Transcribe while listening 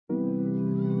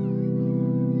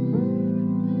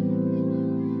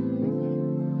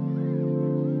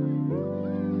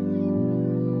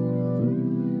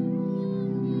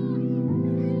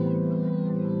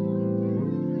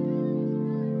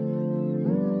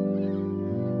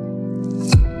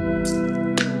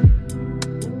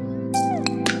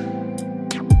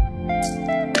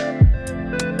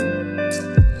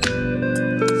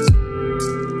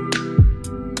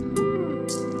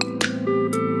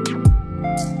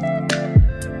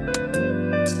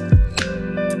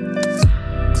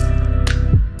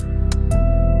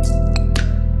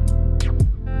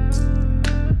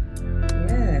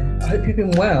you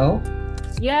been well?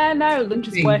 Yeah, no,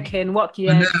 just Busy. working. What? I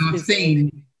Yeah, know, just I've busy.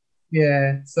 seen.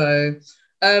 Yeah.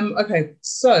 Okay.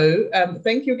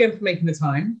 Thank you again for making the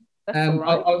time. That's all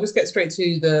right. I'll just get straight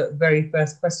to the very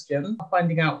first question,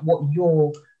 finding out what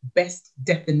your best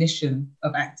definition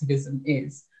of activism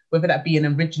is, whether that be an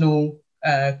original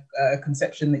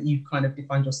conception that you've kind of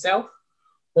defined yourself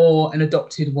or an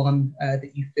adopted one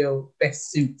that you feel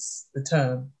best suits the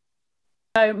term.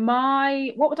 So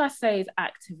what would I say is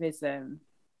activism?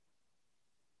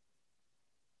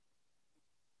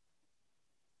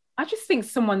 I just think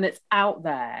someone that's out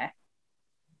there,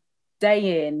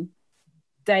 day in,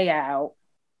 day out,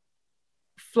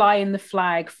 flying the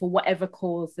flag for whatever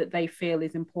cause that they feel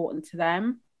is important to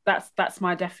them. That's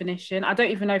my definition. I don't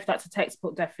even know if that's a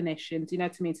textbook definition. Do you know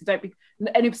what I mean? So don't be,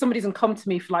 and if somebody doesn't come to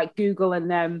me for like Google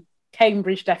and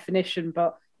Cambridge definition,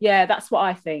 but yeah, that's what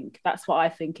I think. That's what I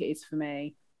think it is for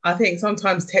me. I think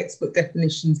sometimes textbook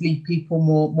definitions leave people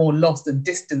more lost and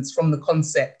distanced from the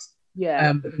concept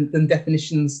Yeah. than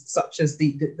definitions such as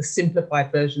the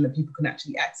simplified version that people can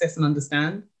actually access and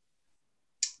understand.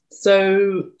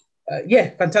 So, yeah,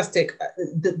 fantastic.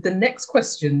 The next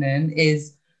question then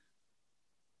is,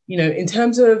 in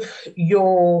terms of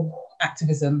your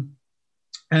activism,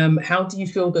 how do you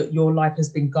feel that your life has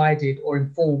been guided or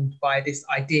informed by this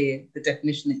idea, the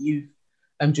definition that you've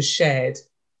just shared,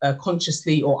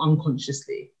 consciously or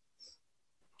unconsciously?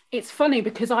 It's funny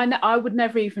because I would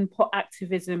never even put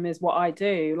activism as what I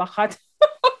do. Like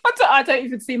I don't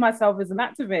even see myself as an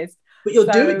activist. But you're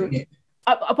So, doing it.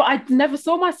 but I never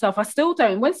saw myself. I still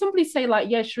don't. When somebody say like,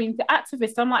 "Yeah, Shereen, the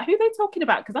activist," I'm like, "Who are they talking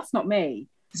about?" Because that's not me.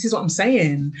 This is what I'm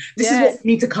saying. This is Yeah, what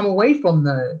we need to come away from,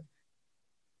 though,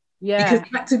 because yeah.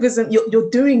 activism, you're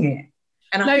doing it,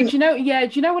 and I No, think do you know? Yeah,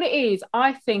 do you know what it is?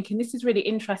 I think, and this is really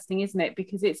interesting, isn't it?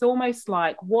 Because it's almost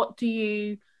like, what do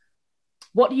you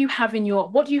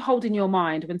hold in your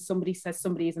mind when somebody says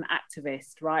somebody is an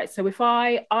activist, right? So if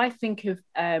I think of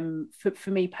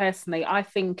for me personally, I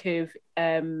think of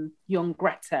young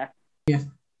Greta. yeah,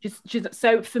 Just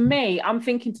so for me, I'm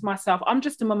thinking to myself, I'm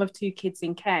just a mum of two kids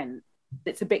in Kent.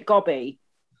 It's a bit gobby.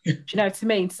 Do you know what I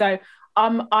mean? So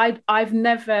I've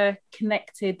never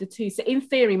connected the two. So in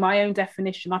theory, my own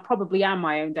definition, I probably am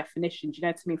my own definition. Do you know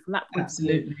what I mean? From that point of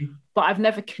view, absolutely. but I've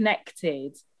never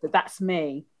connected that that's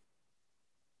me.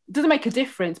 It doesn't make a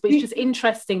difference, but it's just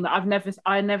interesting that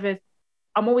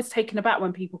I'm always taken aback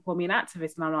when people call me an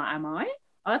activist, and I'm like, am I?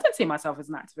 I don't see myself as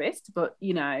an activist, but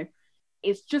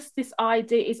it's just this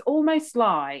idea. It's almost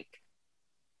like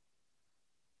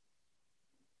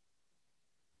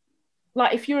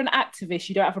if you're an activist,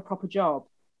 you don't have a proper job.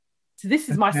 So this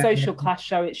is my Okay. social class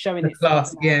show. It's showing The itself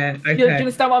class, now. yeah, Do you okay,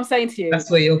 understand what I'm saying to you?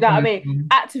 that's where you're You know what I coming mean? from.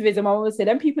 Activism, I always say,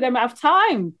 then people don't have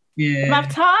time. They don't Yeah, have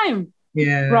time,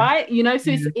 yeah, right? So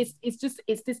yeah,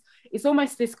 it's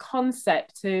almost this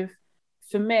concept of,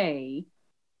 for me,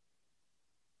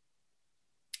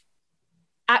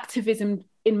 activism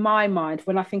in my mind,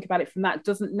 when I think about it from that,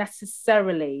 doesn't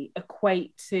necessarily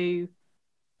equate to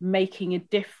making a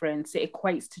difference. It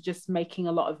equates to just making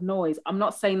a lot of noise. I'm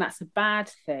not saying that's a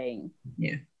bad thing,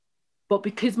 yeah, but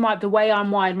because the way I'm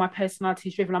wired, my personality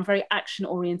is driven, I'm very action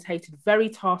orientated, very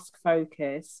task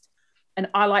focused, and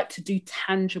I like to do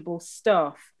tangible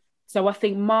stuff. So I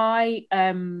think my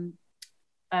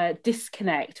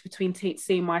disconnect between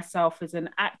seeing myself as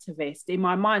an activist, in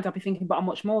my mind, I'll be thinking, but I'm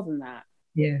much more than that.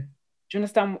 yeah, Do you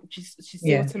understand? Do you see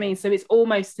yeah. what I mean? So it's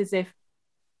almost as if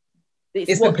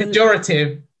it's It's the what the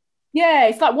pejorative. yeah,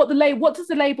 it's like what does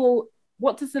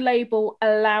the label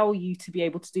allow you to be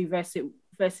able to do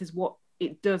versus what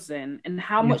it doesn't, and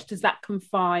how Yeah, much does that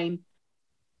confine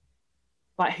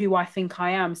like who I think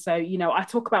I am? So I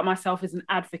talk about myself as an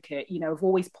advocate, of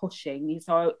always pushing.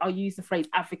 So I use the phrase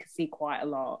advocacy quite a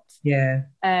lot. yeah.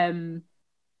 Um,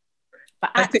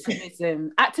 but I think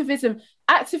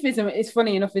activism is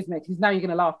funny enough, isn't it? Because now you're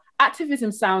gonna laugh.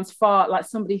 Activism sounds far like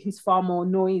somebody who's far more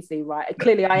noisy, right?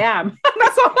 Clearly I am.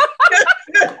 That's all.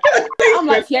 I'm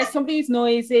like, yeah, somebody who's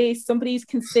noisy, somebody who's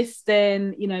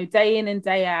consistent, day in and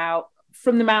day out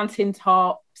from the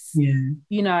mountaintops,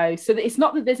 yeah, so that it's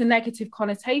not that there's a negative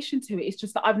connotation to it. It's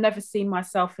just that I've never seen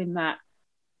myself in that.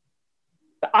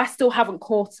 But I still haven't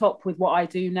caught up with what I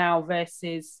do now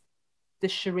versus the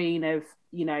Shereen of,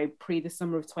 pre the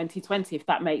summer of 2020, if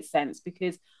that makes sense.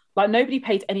 Because like nobody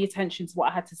paid any attention to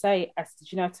what I had to say, Esther. Do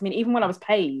you know what I mean? Even when I was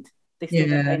paid, they still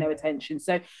didn't pay yeah. no attention.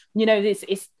 So, this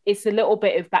it's a little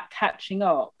bit of that catching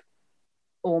up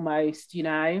almost.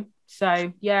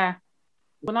 So yeah.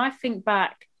 When I think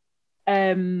back,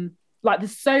 like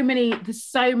there's so many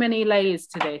layers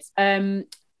to this.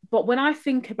 But when I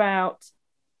think about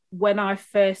when I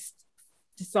first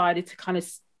decided to kind of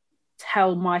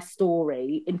tell my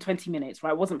story in 20 minutes,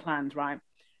 right? It wasn't planned, right?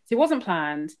 So it wasn't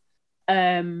planned.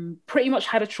 Pretty much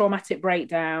had a traumatic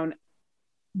breakdown.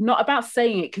 Not about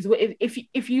saying it, because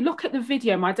if you look at the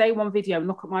video, my day one video, and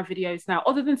look at my videos now,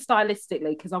 other than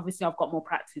stylistically, because obviously I've got more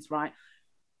practice, right?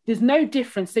 There's no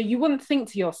difference. So you wouldn't think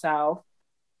to yourself,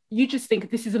 you just think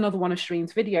this is another one of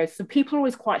Shereen's videos. So people are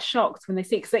always quite shocked when they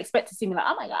see it, because they expect to see me like,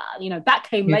 oh my God, you know, that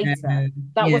came later.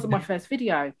 That wasn't my first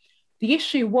video. The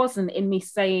issue wasn't in me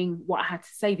saying what I had to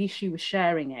say. The issue was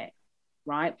sharing it,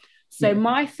 right? So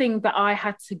my thing that I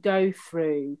had to go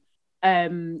through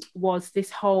was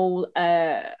this whole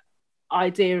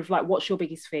idea of like, what's your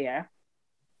biggest fear?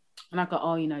 And I go,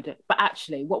 oh, you know, but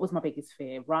actually, what was my biggest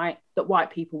fear, right? That white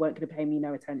people weren't going to pay me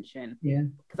no attention. Yeah.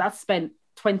 Because I've spent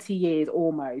 20 years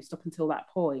almost up until that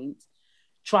point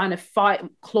trying to fight,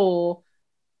 claw,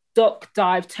 duck,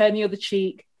 dive, turn the other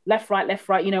cheek, left,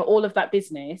 right, you know, all of that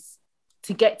business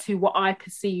to get to what I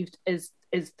perceived as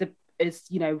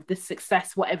you know, the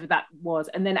success, whatever that was.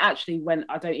 And then actually when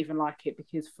I don't even like it,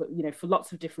 because for, you know, for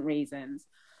lots of different reasons.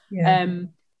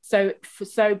 So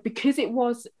because it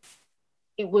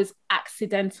was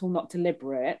accidental, not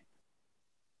deliberate.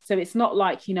 So it's not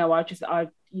like, you know,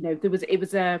 you know, it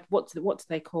was a, what do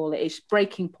they call it? It's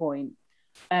breaking point.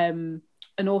 An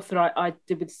author I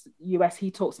did with US,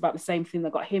 he talks about the same thing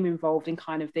that got him involved in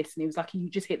kind of this. And he was like, you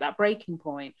just hit that breaking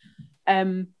point.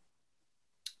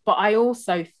 But I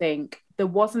also think there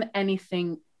wasn't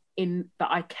anything in that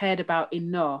I cared about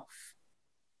enough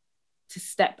to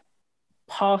step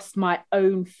past my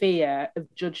own fear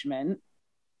of judgment.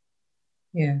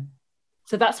 Yeah.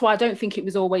 So that's why I don't think it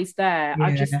was always there.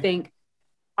 I think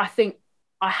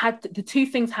I had the two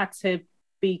things had to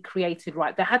be created,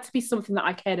 right? There had to be something that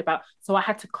I cared about. So I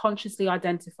had to consciously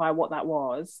identify what that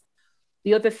was.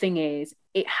 The other thing is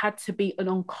it had to be an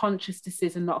unconscious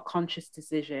decision, not a conscious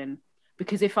decision.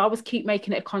 Because if I was keep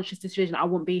making it a conscious decision, I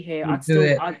wouldn't be here. I'd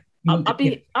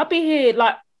be here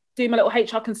like doing my little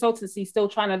HR consultancy, still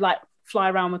trying to like fly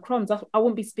around with crumbs. I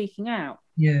wouldn't be speaking out.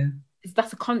 Yeah.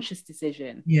 That's a conscious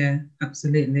decision. Yeah,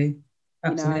 absolutely.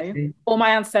 Absolutely. You know? All my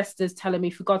ancestors telling me,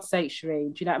 for God's sake,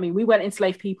 Shereen, do you know what I mean? We weren't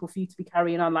enslaved people for you to be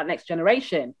carrying on like next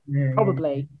generation,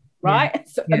 probably. Right. Yeah.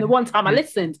 So, and the one time I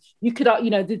listened, you could, you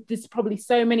know, there's probably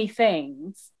so many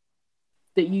things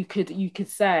that you could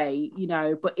say, you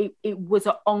know, but it was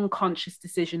an unconscious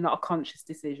decision, not a conscious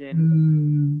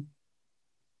decision.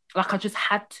 Like I just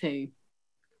had to.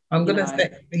 I'm gonna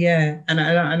say, yeah, and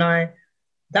I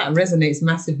that resonates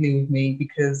massively with me,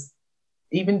 because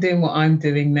even doing what I'm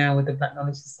doing now with the Black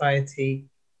Knowledge Society,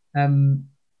 and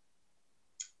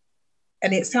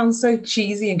it sounds so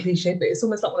cheesy and cliche, but it's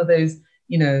almost like one of those,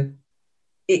 you know,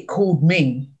 it called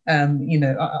me. You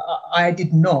know, I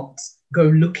did not go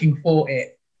looking for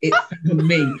it. It found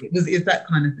me. It's that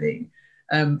kind of thing.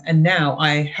 And now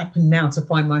I happen now to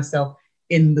find myself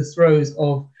in the throes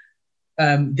of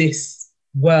this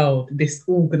world, this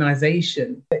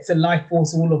organization. It's a life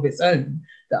force all of its own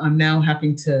that I'm now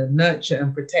having to nurture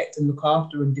and protect and look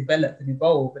after and develop and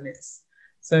evolve. And it's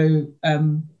so,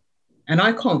 and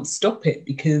I can't stop it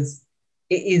because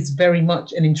it is very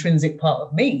much an intrinsic part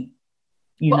of me.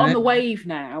 But on the wave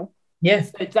now.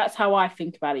 Yes. So that's how I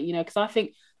think about it, you know, because I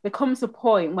think there comes a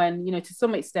point when, you know, to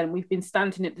some extent, we've been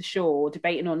standing at the shore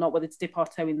debating or not whether to dip our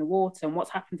toe in the water. And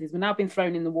what's happened is we've now been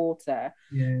thrown in the water.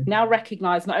 Yeah. Now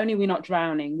recognise not only are we not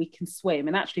drowning, we can swim.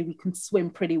 And actually we can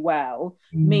swim pretty well,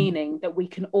 meaning that we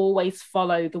can always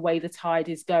follow the way the tide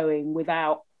is going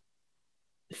without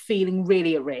feeling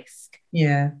really at risk.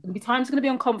 Yeah. There'll be times it's going to be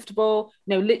uncomfortable.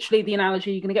 You know, literally the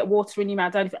analogy, you're going to get water in your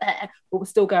mouth, but we're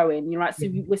still going, you know, right? So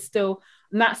we're still,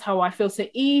 and that's how I feel. So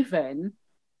even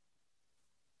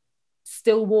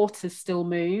still waters still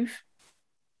move,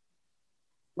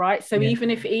 right? So even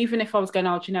if I was going,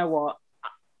 oh, do you know what?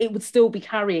 It would still be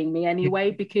carrying me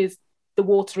anyway, because the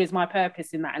water is my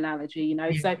purpose in that analogy, you know?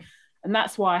 Yeah. So, and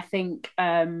that's why I think,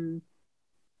 but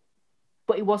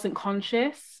it wasn't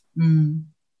conscious.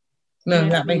 No, you know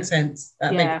that makes sense.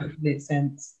 That makes complete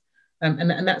sense.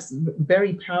 And that's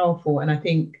very powerful. And I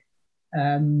think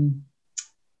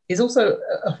is also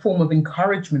a form of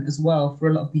encouragement as well for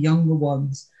a lot of the younger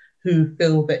ones who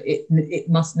feel that it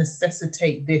must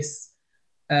necessitate this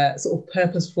sort of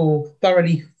purposeful,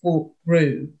 thoroughly thought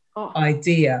through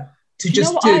idea to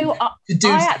just do.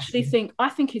 I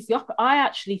think it's the opposite. I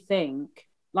actually think,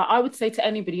 like I would say to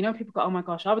anybody, you know, people go, oh my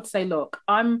gosh, I would say, look,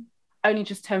 I'm only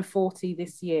just turned 40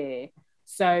 this year.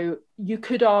 So you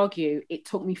could argue it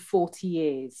took me 40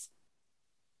 years.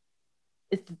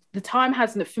 The time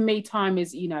hasn't, for me, time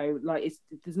is, you know, like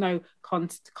there's no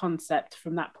concept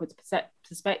from that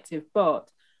perspective, but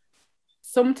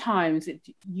sometimes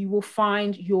you will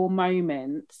find your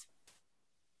moment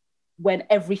when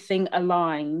everything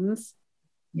aligns.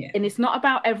 Yeah. And it's not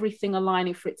about everything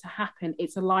aligning for it to happen.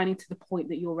 It's aligning to the point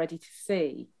that you're ready to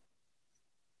see.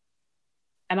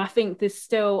 And I think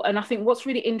what's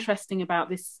really interesting about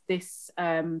this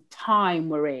time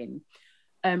we're in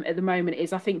at the moment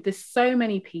is I think there's so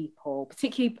many people,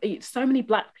 particularly so many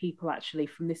Black people actually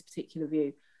from this particular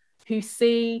view, who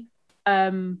see,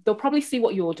 they'll probably see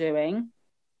what you're doing.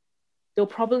 They'll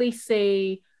probably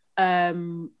see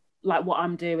like what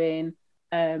I'm doing,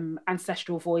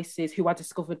 ancestral voices who I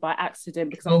discovered by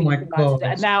accident because I think my God.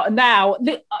 and now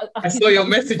I saw your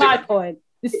message.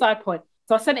 This side point.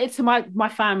 So I sent it to my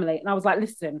family and I was like,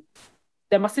 listen.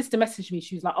 Then my sister messaged me.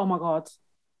 She was like, oh my God,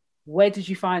 where did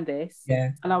you find this?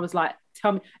 Yeah. And I was like,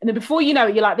 tell me. And then before you know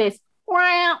it, you're like this.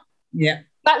 Yeah.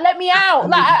 Like, let me out.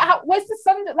 Like, where's the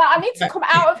sun? Like, I need to come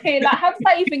out of here. Like, how did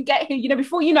I even get here? You know,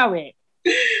 before you know it.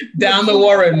 Down the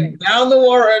Warren. Down the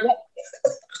Warren.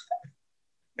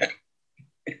 Do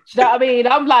you know what I mean?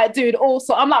 I'm like, dude,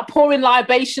 also, I'm like pouring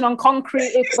libation on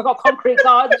concrete because I got concrete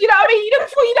guards. You know what I mean? You know,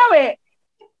 before you know it.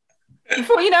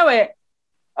 Before you know it.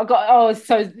 I got,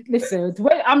 so listen,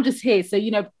 I'm just here. So,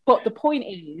 you know, but the point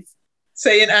is.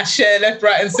 Saying Ashe left,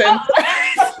 right, and centre.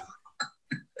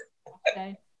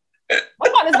 Okay. My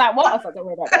partner's like, what? I was like, don't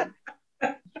worry about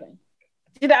that. Okay.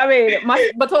 You know what I mean?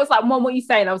 My daughter's like, Mom, what are you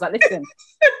saying? I was like, listen.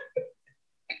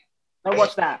 Don't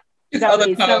watch that. You know what I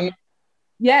mean? So,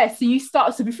 yeah, so you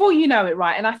start, so before you know it,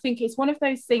 right? And I think it's one of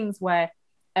those things where,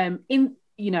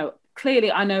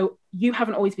 clearly I know you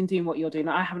haven't always been doing what you're doing.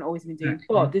 I haven't always been doing,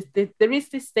 but there is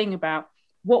this thing about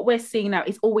what we're seeing now.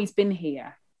 It's always been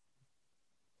here.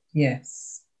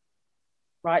 Yes.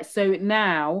 Right. So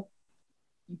now,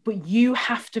 but you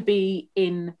have to be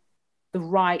in the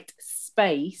right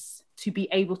space to be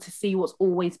able to see what's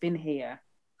always been here.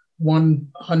 100%.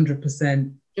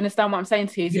 Do you understand what I'm saying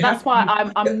to you? So that's why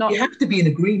I'm not. You have to be in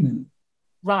agreement.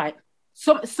 Right.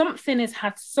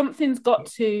 Something's got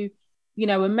to, you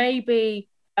know, and maybe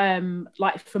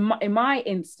like in my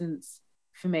instance,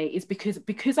 for me, is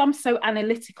because I'm so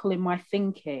analytical in my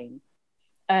thinking,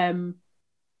 that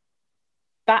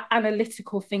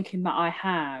analytical thinking that I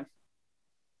have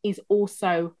is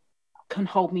also can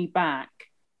hold me back,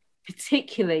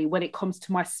 particularly when it comes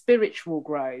to my spiritual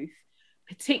growth,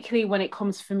 particularly when it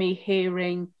comes for me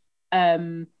hearing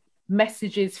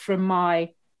messages from my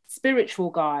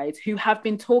spiritual guides who have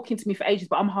been talking to me for ages,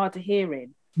 but I'm hard to hear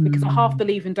in because I half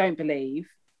believe and don't believe.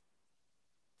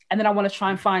 And then I want to try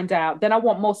and find out. Then I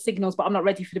want more signals, but I'm not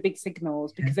ready for the big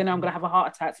signals because then I'm going to have a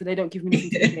heart attack. So they don't give me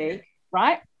anything to hear,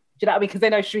 right? Do you know what I mean? Because they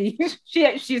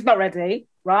know she's not ready,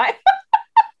 right?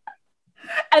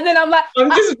 And then I'm like, I'm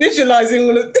just visualizing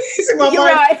all of this in my mind.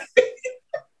 Right.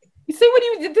 You see,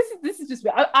 when this is just,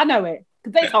 I know it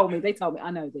because they told me,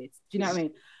 I know this. Do you know what I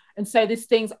mean? And so there's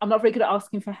things, I'm not very good at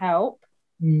asking for help.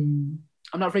 I'm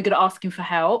not very good at asking for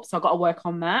help. So I've got to work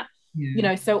on that. Yeah. You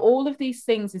know, so all of these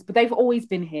things but they've always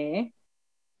been here.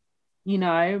 You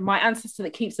know, my ancestor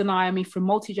that keeps an eye on me from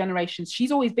multi-generations,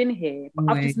 she's always been here, but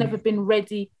I've just never been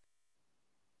ready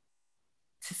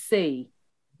to see.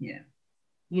 Yeah.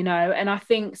 You know, and I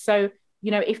think so,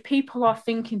 you know, if people are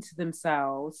thinking to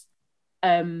themselves,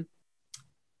 dare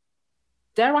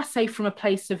I say from a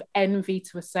place of envy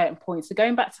to a certain point. So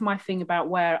going back to my thing about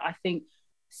where I think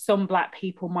some Black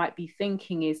people might be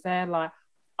thinking is they're like,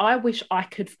 I wish I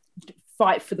could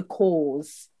fight for the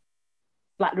cause,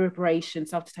 Black liberation,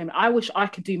 self-determination. I wish I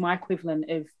could do my equivalent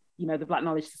of, you know, the Black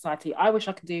Knowledge Society. I wish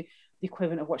I could do the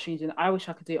equivalent of what Shereen's doing. I wish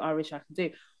I could do.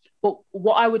 But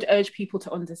what I would urge people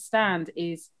to understand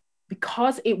is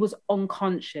because it was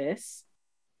unconscious,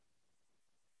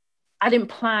 I didn't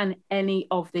plan any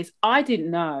of this. I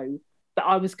didn't know that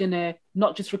I was going to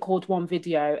not just record one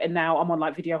video and now I'm on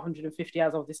like video 150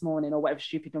 as of this morning or whatever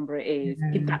stupid number it is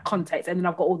in that context. And then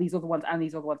I've got all these other ones and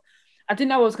these other ones. I didn't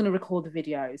know I was going to record the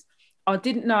videos. I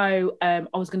didn't know I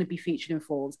was going to be featured in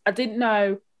Forbes. I didn't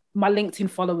know my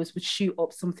LinkedIn followers would shoot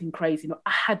up something crazy. No,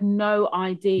 I had no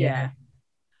idea. Yeah.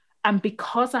 And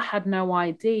because I had no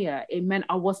idea, it meant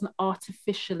I wasn't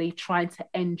artificially trying to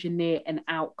engineer an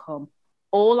outcome.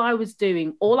 All I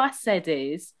said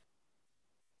is,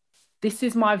 this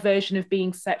is my version of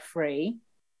being set free.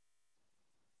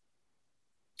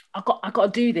 I got to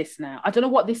do this now. I don't know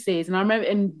what this is. And I remember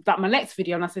in that my next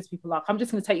video, and I said to people, like, I'm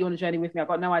just going to take you on a journey with me. I've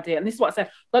got no idea. And this is what I said.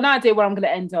 I've got no idea where I'm going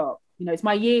to end up. You know, it's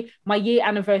my year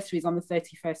anniversary is on the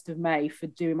 31st of May for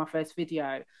doing my first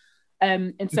video.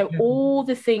 And so all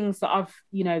the things that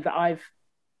I've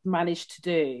managed to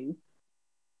do,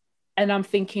 And I'm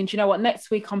thinking, do you know what? Next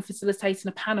week I'm facilitating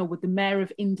a panel with the mayor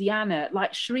of Indiana,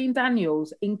 like Shereen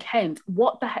Daniels in Kent.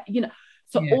 What the heck, you know?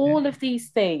 So all of these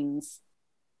things,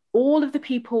 all of the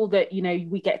people that, you know,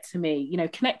 we get to meet, you know,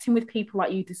 connecting with people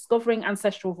like you, discovering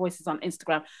ancestral voices on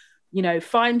Instagram, you know,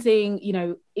 finding, you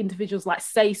know, individuals like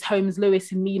Sace Holmes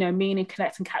Lewis and me, you know, mean and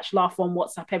connect and catch laugh on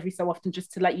WhatsApp every so often,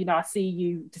 just to let you know, I see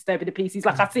you disturbing the peace. He's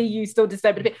like, I see you still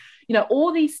disturbing the peace. You know,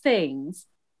 all these things.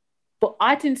 But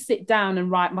I didn't sit down and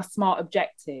write my SMART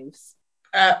objectives.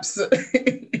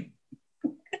 Absolutely.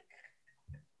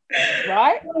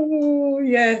 Right? Oh,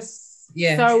 yes.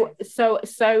 Yes.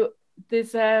 So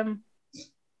there's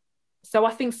so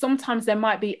I think sometimes there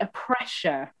might be a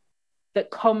pressure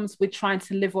that comes with trying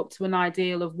to live up to an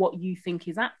ideal of what you think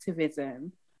is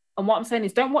activism. And what I'm saying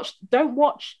is don't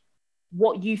watch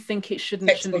what you think it shouldn't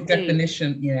Textbook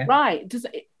definition, be. yeah. Right.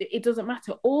 It doesn't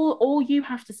matter. All you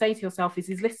have to say to yourself is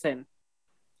listen.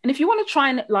 And if you want to try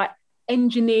and like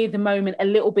engineer the moment a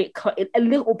little bit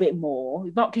more,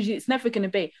 not because it's never going to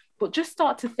be, but just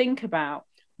start to think about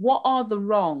what are the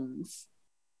wrongs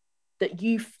that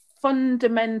you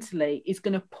fundamentally is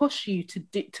going to push you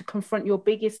to confront your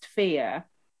biggest fear,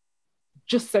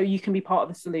 just so you can be part of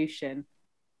the solution.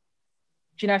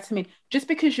 Do you know what I mean? Just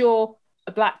because you're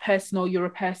a Black person or you're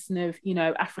a person of, you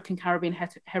know, African Caribbean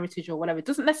heritage or whatever, it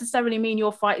doesn't necessarily mean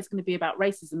your fight is going to be about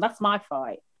racism. That's my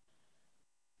fight.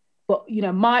 But, you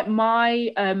know,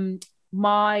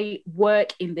 my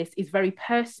work in this is very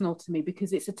personal to me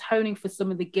because it's atoning for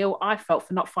some of the guilt I felt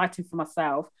for not fighting for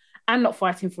myself and not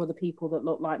fighting for the people that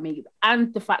look like me,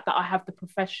 and the fact that I have the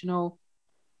professional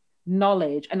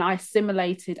knowledge and I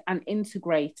assimilated and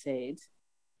integrated.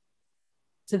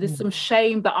 So there's some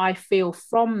shame that I feel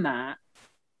from that.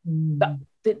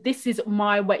 That this is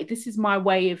my way. This is my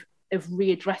way of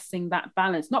readdressing that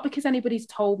balance. Not because anybody's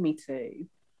told me to,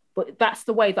 but that's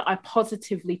the way that I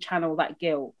positively channel that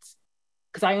guilt.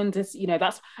 Because I understand, you know,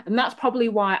 that's probably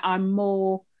why I'm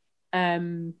more,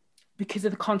 because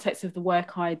of the context of the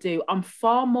work I do, I'm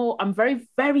very,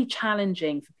 very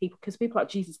challenging for people, because people are like,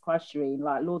 Jesus Christ, Shereen,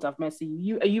 like, Lord have mercy,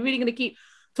 are you really going to keep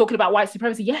talking about white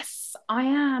supremacy? Yes, I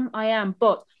am,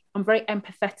 but I'm very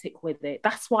empathetic with it.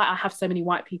 That's why I have so many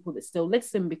white people that still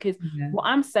listen, because what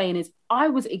I'm saying is I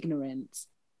was ignorant.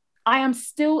 I am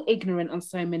still ignorant on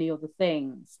so many other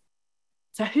things.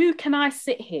 So who can I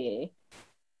sit here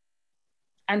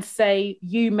and say,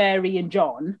 you, Mary and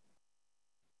John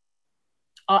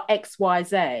are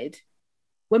XYZ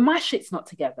when my shit's not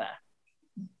together?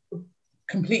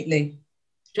 Completely.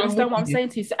 Do you understand what I'm saying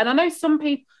to you? And I know some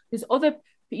people, there's other,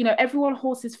 you know, everyone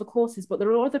horses for courses, but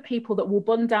there are other people that will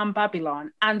bun down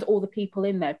Babylon and all the people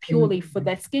in there purely for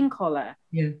their skin color.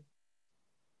 Yeah.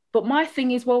 But my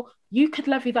thing is, well, you could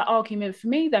levy that argument for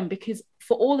me then, because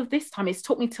for all of this time, it's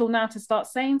took me till now to start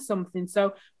saying something.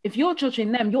 So if you're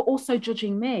judging them, you're also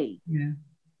judging me. Yeah.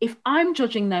 If I'm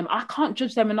judging them, I can't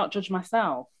judge them and not judge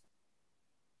myself,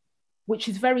 which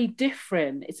is very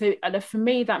different. So for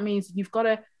me, that means you've got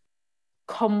to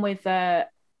come with a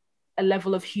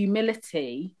level of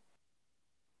humility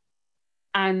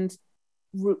and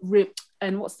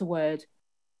what's the word?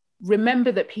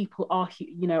 Remember that people are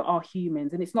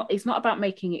humans, and it's not about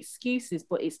making excuses,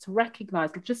 but it's to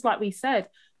recognize, just like we said,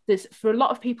 there's, for a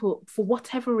lot of people, for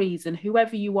whatever reason,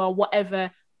 whoever you are, whatever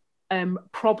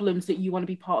problems that you want to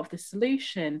be part of the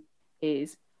solution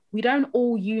is, we don't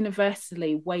all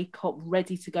universally wake up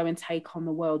ready to go and take on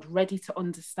the world, ready to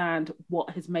understand what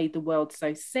has made the world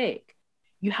so sick.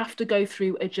 You have to go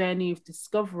through a journey of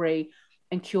discovery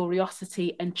and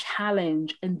curiosity and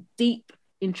challenge and deep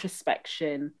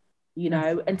introspection, you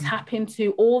know, and tap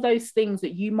into all those things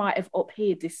that you might have up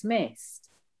here dismissed.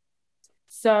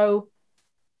 So,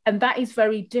 and that is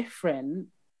very different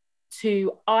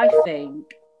to, I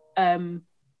think,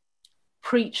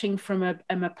 preaching from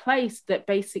a place that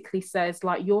basically says,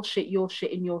 like, your shit,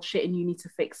 and you need to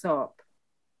fix up.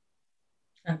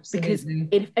 Absolutely.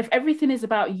 Because if everything is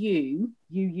about you,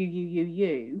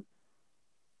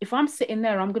 if I'm sitting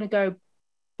there, I'm going to go,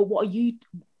 but what are you?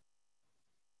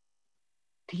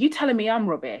 You telling me I'm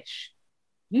rubbish?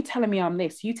 You telling me I'm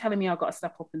this? You telling me I've got to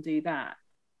step up and do that?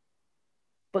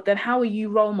 But then how are you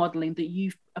role modeling that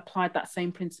you've applied that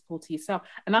same principle to yourself?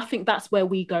 And I think that's where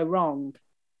we go wrong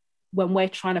when we're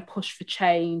trying to push for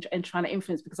change and trying to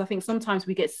influence, because I think sometimes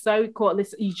we get so caught, do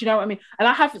you know what I mean? And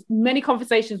I have many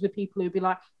conversations with people who'd be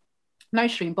like, no,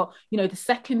 Shereen, but, you know, the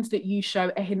second that you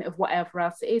show a hint of whatever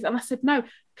else it is. And I said, no,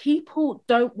 people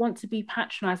don't want to be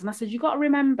patronized. And I said, you got to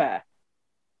remember,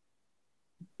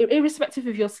 irrespective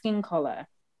of your skin color,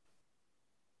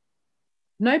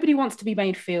 nobody wants to be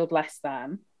made feel less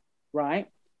than, right?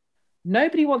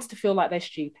 Nobody wants to feel like they're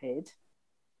stupid.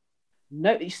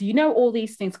 No, so you know all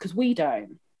these things because we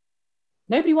don't.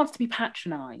 Nobody wants to be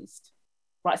patronized.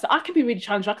 Right. So I can be really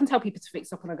challenging. I can tell people to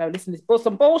fix up and I go, listen, this is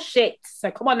some bullshit.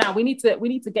 So come on now, we need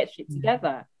to get shit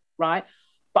together. Right.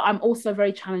 But I'm also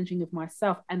very challenging of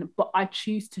myself. But I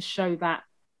choose to show that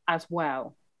as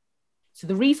well. So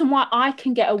the reason why I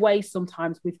can get away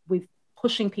sometimes with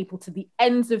pushing people to the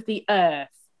ends of the earth,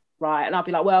 right? And I'll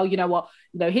be like, well, you know what,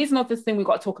 here's another thing we've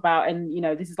got to talk about. And,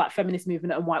 this is like feminist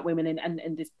movement and white women.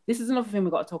 And this is another thing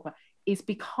we've got to talk about, is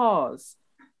because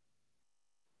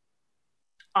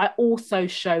I also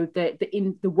show the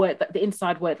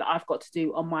inside work that I've got to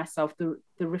do on myself, the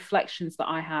reflections that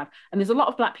I have. And there's a lot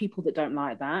of Black people that don't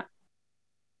like that.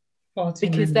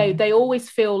 Because they always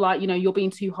feel like, you're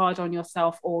being too hard on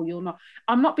yourself, or you're not.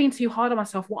 I'm not being too hard on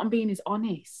myself. What I'm being is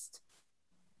honest.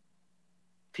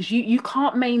 Because you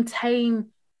can't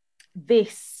maintain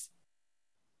this.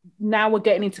 Now we're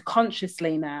getting into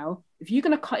consciously now. If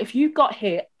you got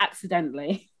here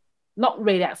accidentally, not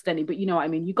really accidentally, but you know what I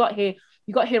mean, you got here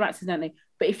accidentally.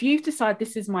 But if you decide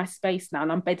this is my space now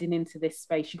and I'm bedding into this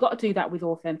space, you've got to do that with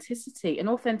authenticity. And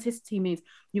authenticity means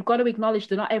you've got to acknowledge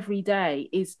that not every day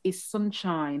is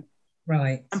sunshine,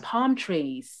 right, and palm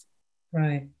trees,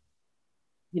 right.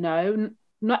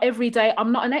 Not every day.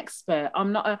 I'm not an expert.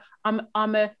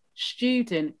 I'm a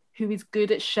student who is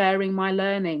good at sharing my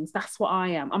learnings. That's what I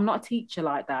am. I'm not a teacher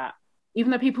like that. Even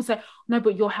though people say, no,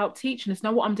 but you'll help teaching us.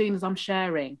 No, what I'm doing is I'm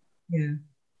sharing. Yeah.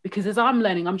 Because as I'm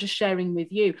learning, I'm just sharing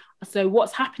with you. So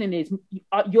what's happening is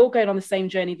you're going on the same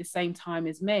journey the same time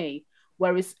as me.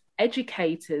 Whereas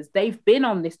educators, they've been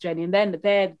on this journey and then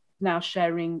they're now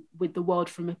sharing with the world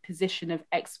from a position of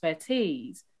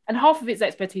expertise. And half of it's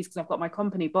expertise because I've got my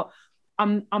company, but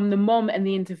I'm the mom and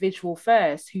the individual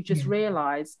first who just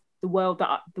realised the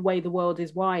way the world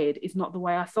is wired is not the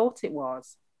way I thought it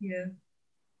was. Yeah.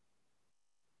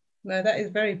 No, that is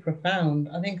very profound.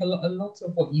 I think a lot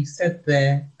of what you said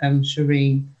there,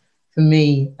 Shereen, for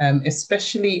me,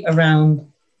 especially around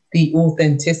the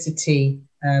authenticity,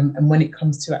 and when it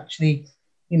comes to actually,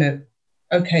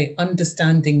 okay,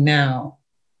 understanding now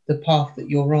the path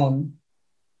that you're on,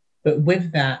 but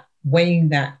with that, weighing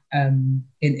that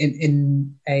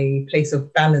in a place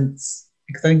of balance,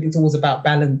 because I think it's always about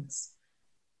balance,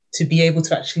 to be able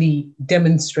to actually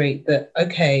demonstrate that,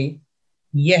 okay,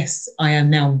 yes, I am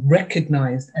now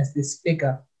recognized as this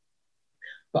figure,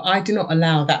 but I do not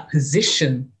allow that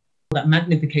position, that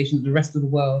magnification that the rest of the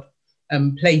world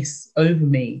place over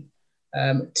me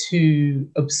to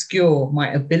obscure my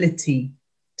ability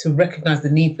to recognize the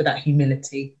need for that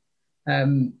humility.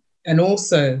 And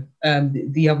also,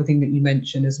 the other thing that you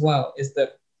mentioned as well is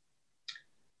that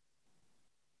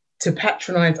to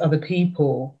patronize other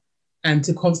people and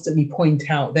to constantly point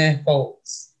out their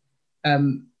faults,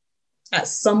 at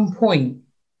some point,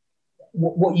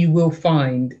 what you will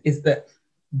find is that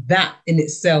in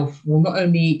itself will not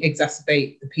only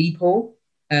exacerbate the people,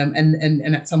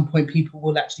 and at some point people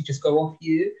will actually just go off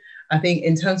you. I think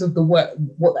in terms of the work,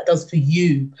 what that does for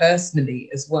you personally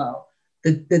as well,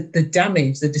 the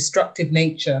damage, the destructive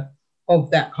nature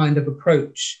of that kind of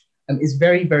approach is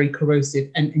very, very corrosive,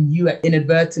 and you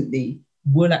inadvertently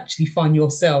will actually find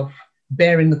yourself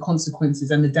bearing the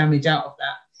consequences and the damage out of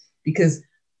that, because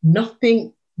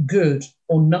nothing good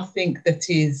or nothing that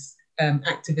is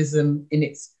activism in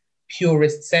its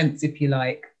purest sense, if you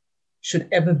like, should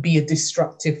ever be a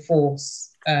destructive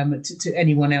force to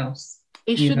anyone else.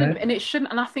 It shouldn't, and it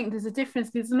shouldn't. And I think there's a difference.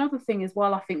 There's another thing as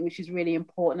well, I think, which is really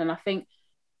important, and I think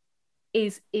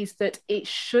is that it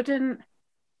shouldn't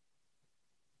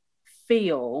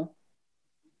feel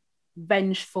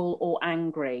vengeful or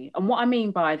angry. And what I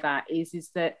mean by that is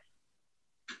that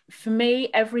for me,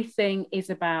 everything is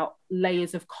about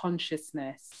layers of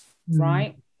consciousness,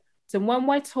 right? So when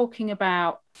we're talking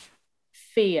about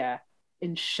fear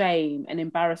and shame and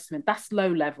embarrassment, that's low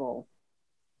level,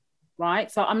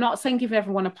 right? So I'm not saying give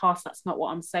everyone a pass. That's not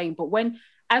what I'm saying. But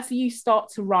as you start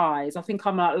to rise, I think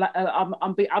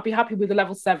I'll be happy with a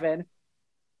level 7,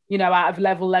 out of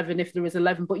level 11 if there is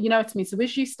 11. But you know what I mean? So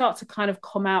as you start to kind of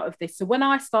come out of this, so when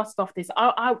I started off this,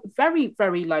 I very,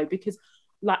 very low, because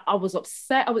like I was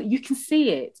upset. You can see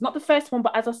it. It's not the first one,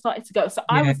 but as I started to go, so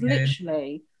I was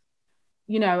literally,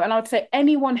 and I would say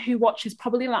anyone who watches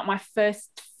probably like my first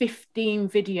 15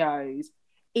 videos,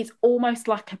 it's almost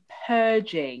like a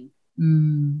purging.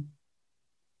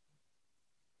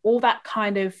 All that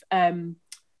kind of that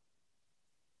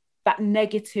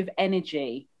negative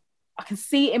energy. I can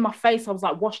see it in my face. I was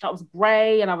like washed out, I was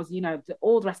grey, and I was,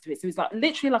 all the rest of it. So it was like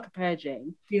literally like a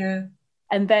purging. Yeah.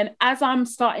 And then as I'm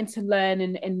starting to learn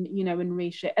and you know, and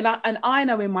research, and I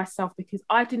know in myself, because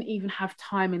I didn't even have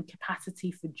time and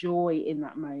capacity for joy in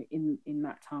that in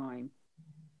that time.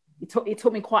 It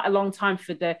took me quite a long time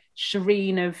for the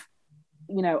Shereen of,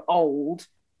 you know, old,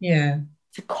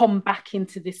 to come back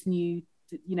into this new,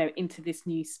 you know, into this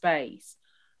new space.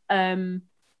 And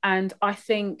I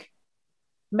think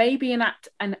maybe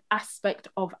an aspect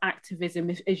of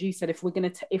activism, as you said, if we're going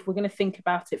to think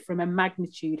about it from a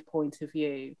magnitude point of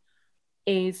view,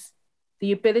 is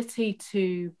the ability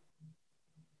to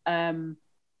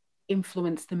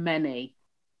influence the many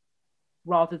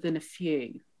rather than a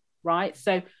few, right?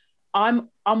 So I'm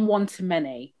one to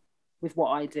many with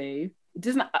what I do. It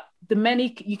doesn't, the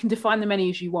many, you can define the many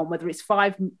as you want, whether it's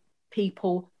 5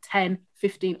 people, 10,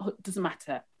 15, it doesn't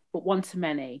matter, but one to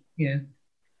many. Yeah.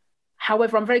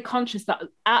 However, I'm very conscious that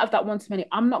out of that one to many,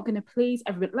 I'm not going to please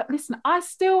everybody. Listen, I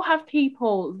still have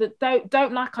people that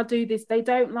don't like I do this. They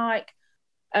don't like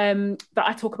that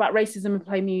I talk about racism and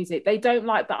play music. They don't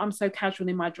like that I'm so casual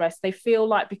in my dress. They feel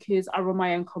like because I run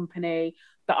my own company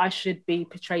that I should be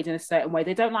portrayed in a certain way.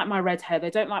 They don't like my red hair. They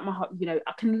don't like my, you know,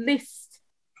 I can list.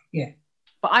 Yeah.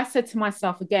 But I said to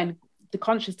myself, again, the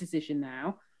conscious decision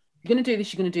now, you're going to do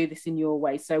this, you're going to do this in your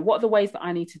way. So what are the ways that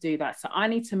I need to do that? So I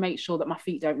need to make sure that my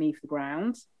feet don't leave the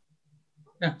ground.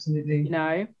 Absolutely. You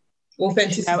know?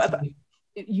 Authenticity.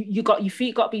 You got, your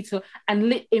feet got to be to,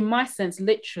 and in my sense,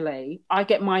 literally, I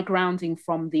get my grounding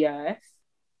from the earth,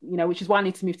 you know, which is why I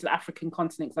need to move to the African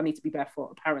continent, because I need to be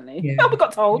barefoot, apparently. Yeah. We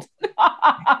got told. So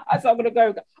I'm going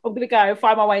to go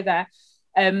find my way there.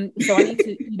 So I need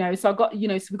to, you know, so I've got, you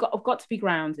know, so I've got to be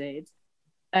grounded.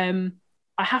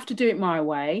 I have to do it my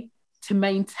way to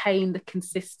maintain the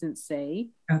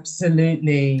consistency.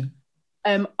 Absolutely.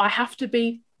 I have to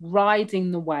be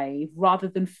riding the wave rather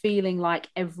than feeling like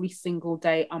every single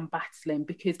day I'm battling,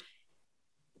 because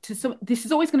this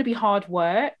is always going to be hard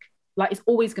work. Like, it's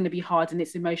always going to be hard and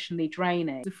it's emotionally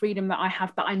draining. The freedom that I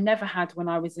have that I never had when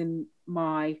I was in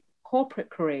my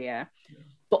corporate career.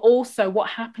 But also what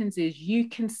happens is you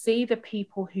can see the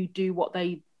people who do what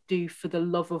they do for the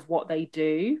love of what they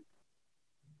do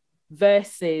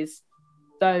versus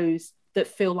those that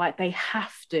feel like they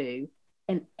have to,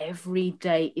 and every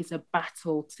day is a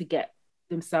battle to get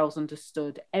themselves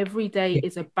understood. Every day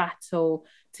is a battle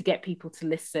to get people to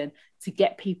listen, to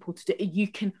get people to do.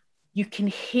 You can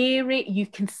hear it, you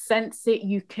can sense it,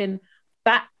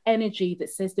 that energy that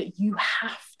says that you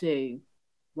have to,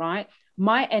 right?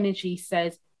 My energy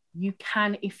says you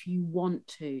can if you want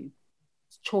to.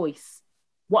 It's choice.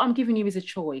 What I'm giving you is a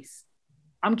choice.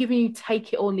 I'm giving you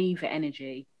take it or leave it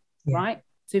energy, right?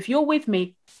 So if you're with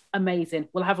me, amazing.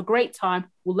 We'll have a great time.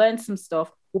 We'll learn some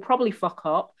stuff. We'll probably fuck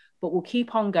up, but we'll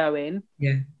keep on going.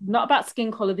 Yeah. Not about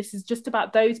skin color. This is just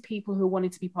about those people who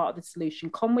wanted to be part of the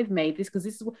solution. Come with me, because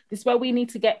this is where we need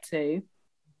to get to.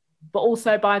 But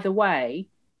also, by the way,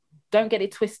 don't get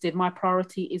it twisted. My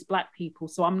priority is Black people.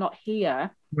 So I'm not here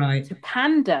to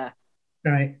pander.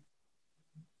 Right.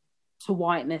 To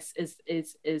whiteness is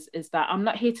that I'm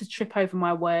not here to trip over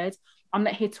my words. I'm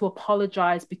not here to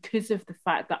apologize because of the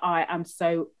fact that I am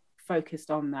so focused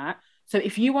on that. So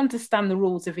if you understand the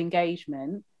rules of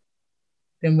engagement,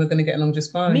 then we're going to get along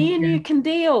just fine. Me and you can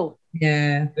deal.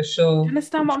 Yeah, for sure. Do you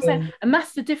understand what I'm saying? And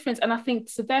that's the difference. And I think,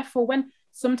 so therefore,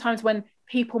 sometimes when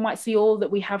people might see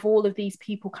we have all of these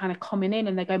people kind of coming in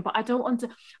and they're going, but I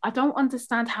don't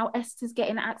understand how Esther's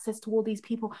getting access to all these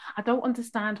people. I don't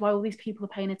understand why all these people are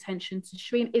paying attention to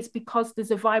Shereen. It's because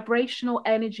there's a vibrational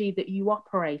energy that you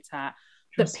operate at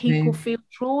that people feel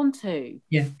drawn to.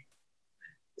 Yeah.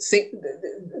 See,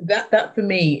 that for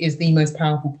me is the most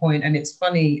powerful point. And it's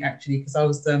funny, actually, because I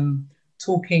was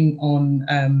talking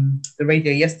on the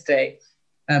radio yesterday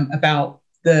about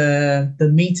the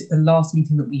last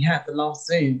meeting that we had, the last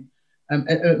Zoom,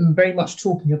 and very much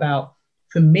talking about,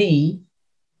 for me,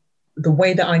 the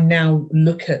way that I now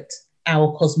look at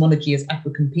our cosmology as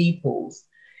African peoples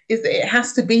is that it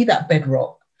has to be that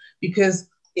bedrock, because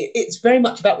it's very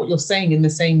much about what you're saying in the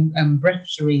same breath,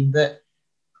 Shereen, that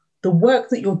the work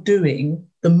that you're doing,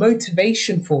 the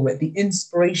motivation for it, the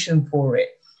inspiration for it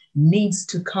needs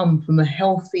to come from a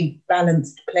healthy,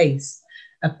 balanced place,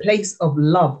 a place of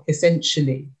love,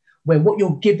 essentially, where what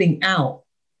you're giving out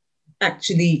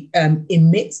actually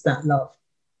emits that love.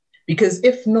 Because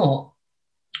if not,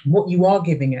 what you are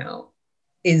giving out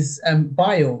is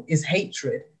bile, is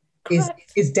hatred,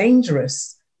 is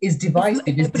dangerous, is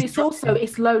divisive. But it's also,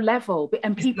 it's low level,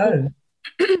 and people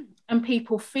and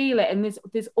people feel it. And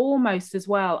there's almost as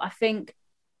well, I think,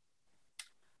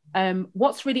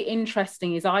 what's really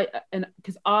interesting is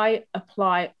because I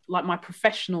apply like my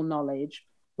professional knowledge,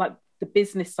 like the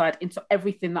business side into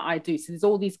everything that I do. So there's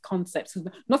all these concepts.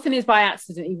 Nothing is by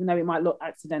accident, even though it might look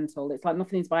accidental. It's like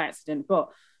nothing is by accident, but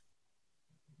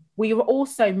we are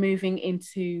also moving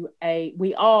into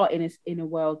we are in a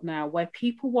world now where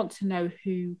people want to know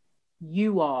who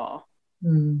you are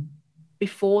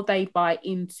before they buy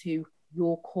into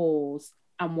your cause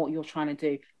and what you're trying to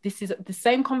do. This is the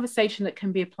same conversation that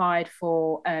can be applied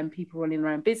for people running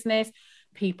their own business,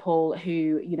 people who,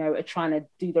 you know, are trying to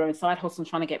do their own side hustle and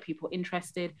trying to get people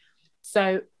interested.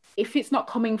 So if it's not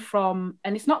coming from,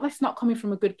 and it's not coming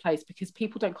from a good place, because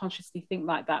people don't consciously think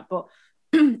like that, but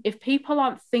if people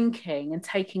aren't thinking and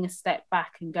taking a step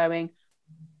back and going,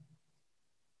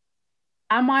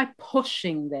 am I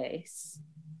pushing this?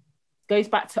 Goes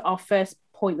back to our first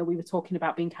point that we were talking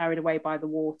about, being carried away by the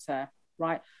water,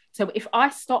 right? So if I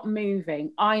stop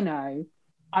moving, I know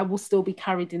I will still be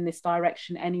carried in this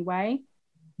direction anyway.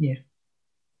 Yeah.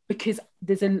 Because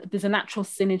there's a natural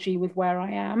synergy with where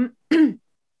I am.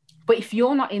 But if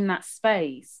you're not in that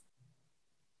space,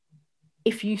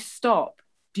 if you stop,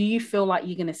 do you feel like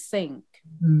you're going to sink?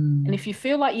 And if you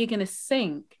feel like you're going to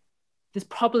sink, there's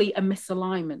probably a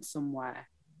misalignment somewhere.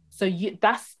 So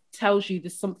that tells you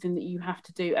there's something that you have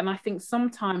to do. And I think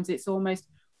sometimes it's almost,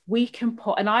 we can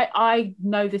put, and I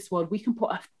know this word, we can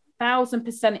put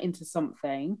 1,000% into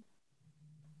something,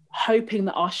 hoping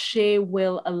that our sheer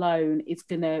will alone is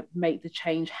going to make the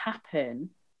change happen.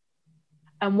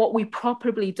 And what we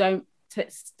probably don't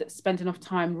spend enough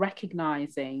time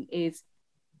recognizing is,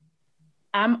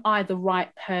 am I the right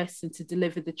person to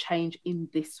deliver the change in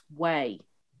this way?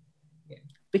 Yeah.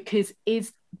 Because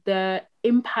is the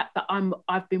impact that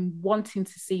I've been wanting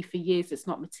to see for years that's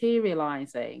not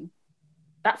materializing,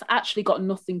 that's actually got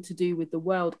nothing to do with the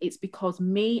world. It's because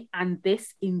me and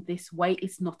this in this way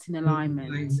is not in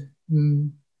alignment.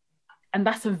 And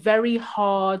that's a very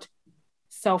hard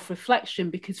self-reflection,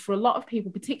 because for a lot of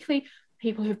people, particularly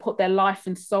people who've put their life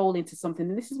and soul into something,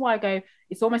 and this is why I go,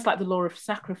 it's almost like the law of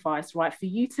sacrifice, right? For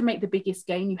you to make the biggest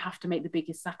gain, you have to make the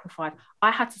biggest sacrifice. I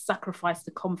had to sacrifice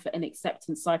the comfort and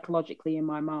acceptance psychologically in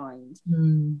my mind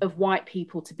of white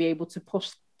people to be able to push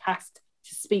past,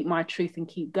 to speak my truth and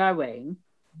keep going,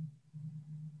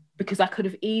 because I could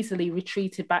have easily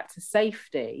retreated back to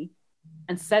safety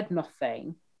and said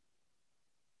nothing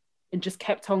and just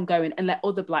kept on going and let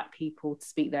other Black people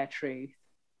speak their truth,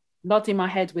 nodding my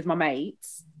head with my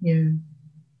mates,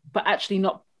 but actually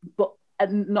not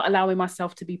allowing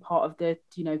myself to be part of the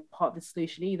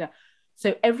solution either.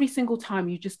 So every single time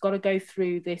you just got to go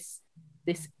through this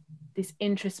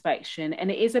introspection,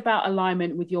 and it is about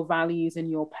alignment with your values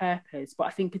and your purpose. But I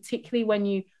think particularly when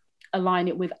you align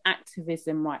it with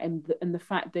activism, right, and the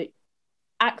fact that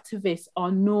activists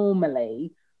are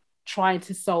normally trying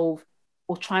to solve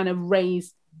or trying to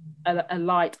raise a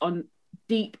light on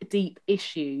deep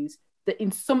issues that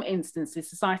in some instances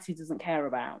society doesn't care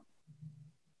about,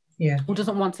 or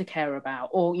doesn't want to care about,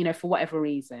 or, you know, for whatever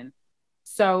reason.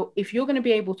 So if you're going to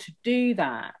be able to do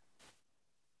that,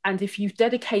 and if you've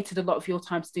dedicated a lot of your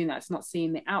time to doing that, it's not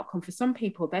seeing the outcome. For some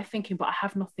people, they're thinking, but I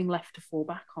have nothing left to fall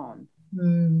back on.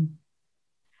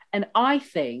 And I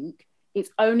think it's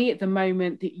only at the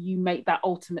moment that you make that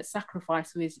ultimate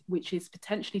sacrifice, which is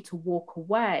potentially to walk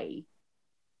away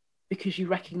because you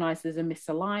recognize there's a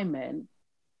misalignment,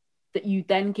 that you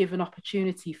then give an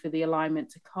opportunity for the alignment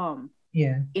to come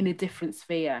in a different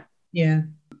sphere. Yeah.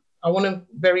 I want to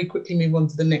very quickly move on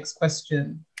to the next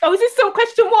question. Oh, is this still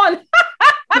question one?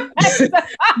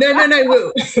 No.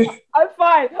 I'm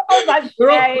fine. We're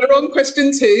on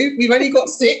question 2. We've only got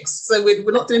 6, so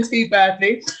we're not doing too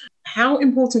badly. How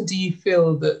important do you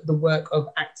feel that the work of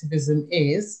activism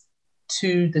is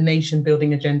to the nation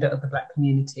building agenda of the Black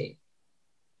community?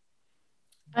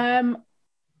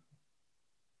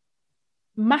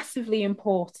 Massively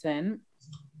important,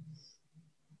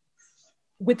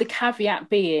 with the caveat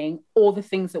being all the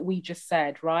things that we just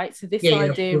said, right? So this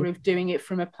idea of doing it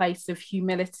from a place of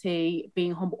humility,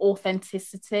 being humble,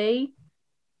 authenticity.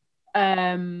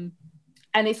 And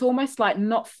it's almost like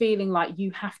not feeling like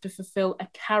you have to fulfill a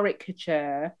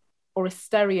caricature or a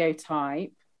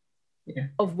stereotype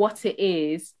of what it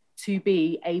is to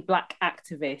be a Black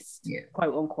activist,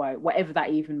 quote unquote, whatever that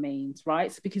even means,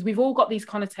 right? So, because we've all got these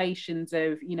connotations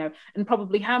of, you know, and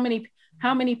probably how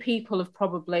many people have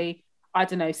probably, I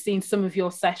don't know, seen some of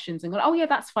your sessions and gone, oh yeah,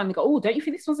 that's fine. They go, oh, don't you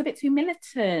think this one's a bit too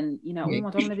militant? You know, I don't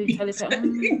want to be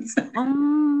militant.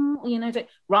 You know,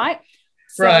 right?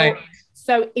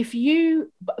 So if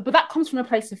you, but that comes from a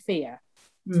place of fear.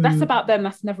 So that's about them.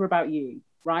 That's never about you,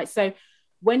 right? So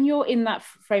when you're in that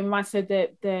frame of mind, so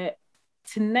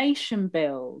to nation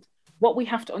build, what we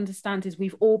have to understand is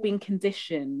we've all been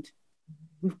conditioned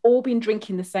We've all been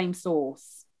drinking the same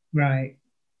source. Right.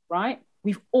 Right?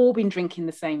 We've all been drinking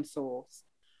the same source.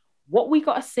 What we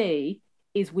got to see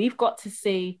is we've got to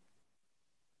see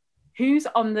who's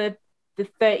on the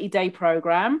 30-day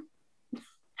program.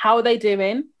 How are they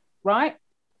doing? Right?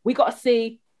 We got to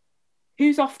see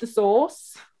who's off the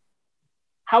source.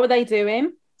 How are they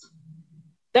doing?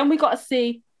 Then we got to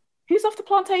see who's off the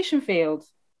plantation field.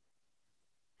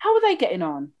 How are they getting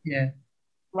on? Yeah.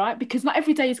 Right? Because not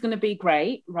every day is going to be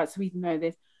great, right? So we know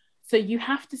this. So you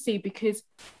have to see, because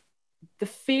the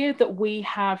fear that we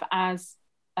have as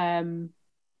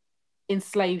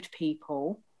enslaved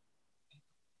people,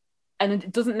 and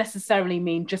it doesn't necessarily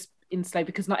mean just enslaved,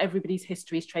 because not everybody's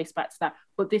history is traced back to that.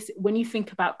 But this, when you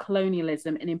think about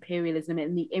colonialism and imperialism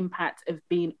and the impact of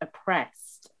being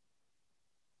oppressed,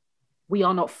 we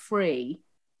are not free.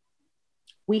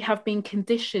 We have been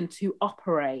conditioned to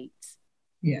operate.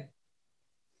 Yeah.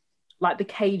 Like the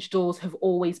cage doors have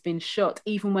always been shut.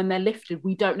 Even when they're lifted,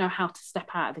 we don't know how to step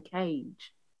out of the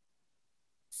cage.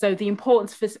 So the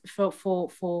importance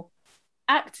for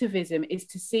activism is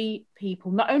to see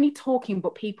people not only talking,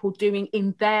 but people doing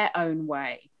in their own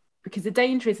way. Because the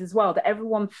danger is as well that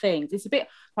everyone thinks, it's a bit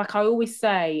like I always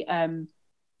say,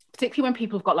 particularly when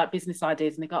people have got like business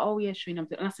ideas and they go, oh yeah, Shereen, and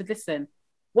I said, listen,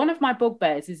 one of my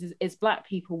bugbears is Black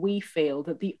people, we feel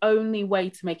that the only way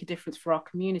to make a difference for our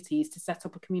community is to set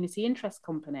up a community interest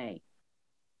company.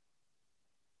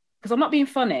 Because I'm not being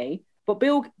funny, but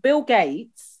Bill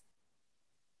Gates,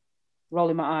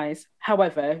 rolling my eyes,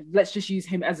 however, let's just use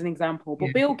him as an example.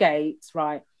 But Bill Gates,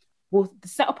 right, will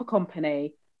set up a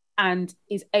company and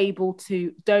is able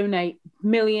to donate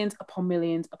millions upon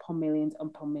millions upon millions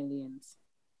upon millions.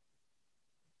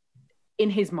 In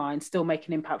his mind, still make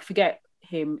an impact. Forget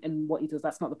him and what he does,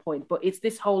 that's not the point. But it's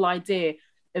this whole idea,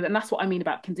 and that's what I mean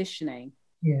about conditioning.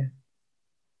 Yeah. Do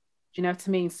you know what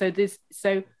I mean? So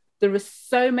there are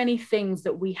so many things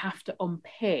that we have to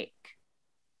unpick,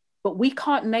 but we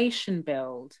can't nation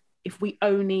build if we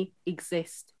only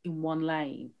exist in one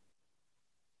lane.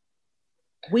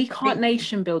 We can't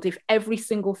nation build if every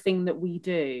single thing that we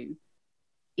do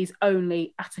is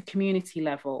only at a community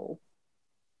level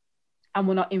and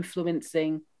we're not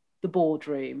influencing the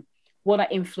boardroom. We're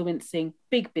not influencing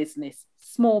big business,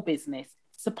 small business,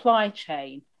 supply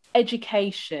chain,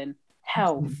 education,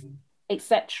 health,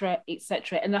 etc.,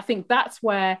 etc. And I think that's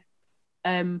where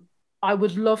I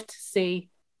would love to see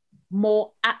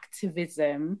more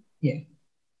activism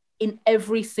in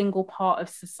every single part of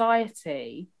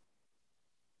society.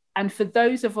 And for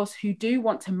those of us who do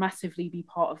want to massively be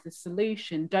part of the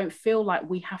solution, don't feel like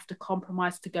we have to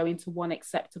compromise to go into one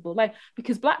acceptable lane.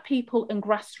 Because Black people and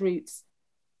grassroots,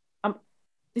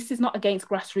 this is not against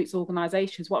grassroots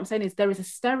organisations. What I'm saying is there is a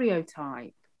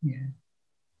stereotype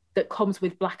that comes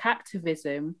with Black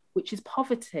activism, which is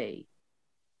poverty,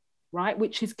 right?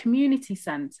 Which is community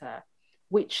centre,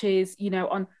 which is,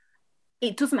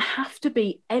 it doesn't have to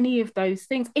be any of those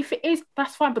things. If it is,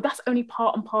 that's fine, but that's only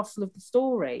part and parcel of the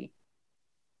story.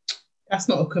 That's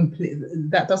not a complete,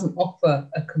 that doesn't offer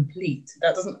a complete,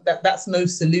 that's no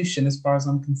solution as far as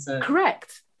I'm concerned.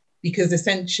 Correct. Because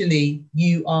essentially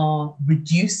you are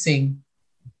reducing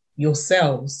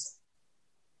yourselves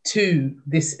to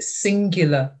this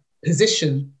singular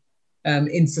position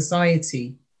in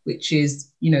society, which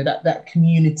is, that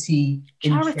community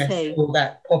charity interest or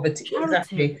that poverty. Charity.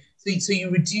 Exactly. So you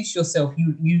reduce yourself,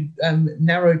 you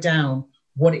narrow down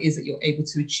what it is that you're able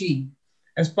to achieve.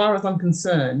 As far as I'm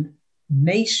concerned,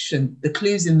 nation, the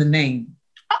clue's in the name.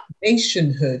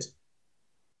 Nationhood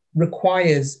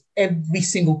requires every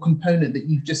single component that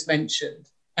you've just mentioned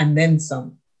and then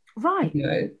some. Right.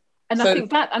 And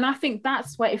I think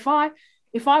that's where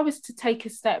if I was to take a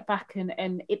step back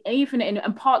and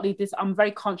partly this, I'm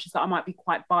very conscious that I might be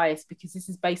quite biased because this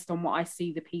is based on what I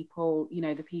see the people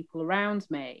around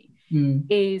me,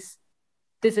 is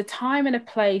there's a time and a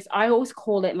place. I always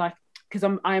call it like, because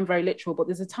I am very literal, but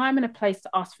there's a time and a place to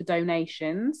ask for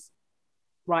donations,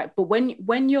 right? But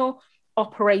when you're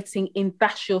operating in,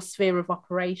 that's your sphere of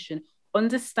operation,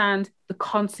 understand the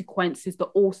consequences that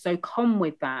also come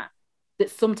with that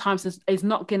sometimes is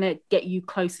not going to get you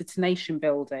closer to nation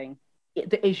building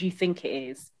as you think it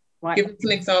is, right? Give us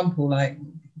an example, like,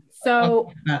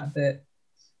 so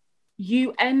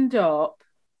you end up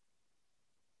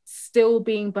still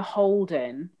being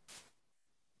beholden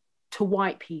to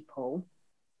white people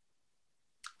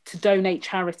to donate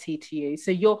charity to you. So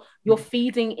you're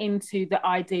feeding into the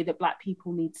idea that Black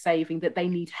people need saving, that they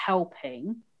need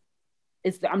helping.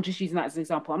 I'm just using that as an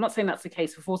example. I'm not saying that's the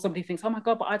case before somebody thinks, oh my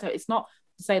God, but I don't. It's not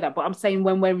to say that, but I'm saying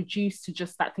when we're reduced to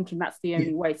just that, thinking that's the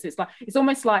only way. So it's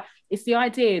almost like it's the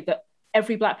idea that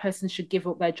every Black person should give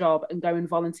up their job and go and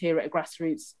volunteer at a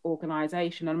grassroots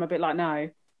organisation. And I'm a bit like, no.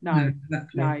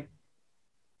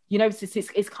 You know,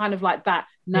 it's kind of like that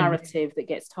narrative that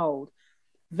gets told,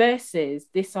 versus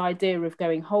this idea of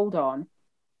going, hold on,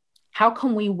 how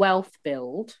can we wealth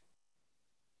build,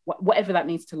 whatever that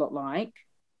needs to look like,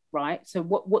 right? So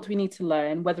what do we need to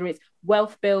learn, whether it's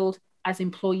wealth build as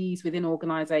employees within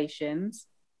organizations,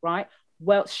 right?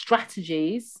 Well,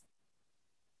 strategies.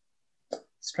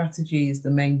 Strategy is the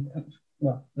main,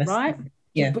 well, right?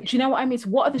 Yeah. But do you know what I mean? It's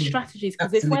what are the strategies?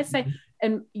 Because if we're saying,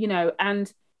 and you know,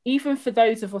 and even for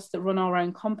those of us that run our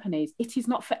own companies, it is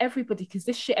not for everybody, because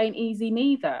this shit ain't easy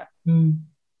neither.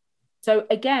 So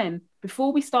again,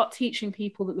 before we start teaching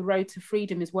people that the road to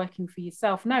freedom is working for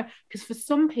yourself, no, because for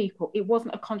some people, it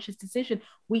wasn't a conscious decision.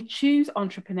 We choose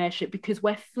entrepreneurship because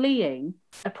we're fleeing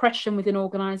oppression within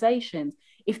organizations.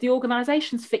 If the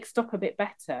organization's fixed up a bit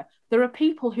better, there are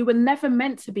people who were never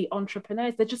meant to be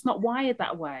entrepreneurs. They're just not wired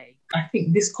that way. I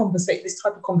think this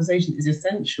type of conversation is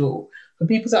essential for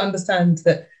people to understand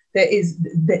that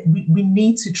we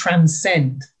need to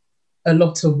transcend a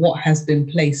lot of what has been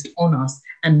placed on us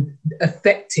and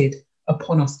affected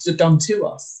upon us, done to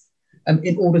us,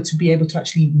 in order to be able to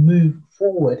actually move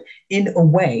forward in a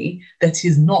way that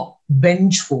is not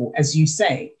vengeful, as you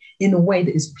say, in a way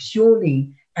that is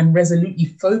purely and resolutely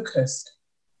focused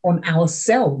on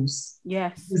ourselves.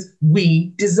 Yes, because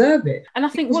we deserve it. And I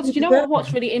think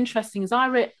what's really interesting is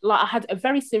I had a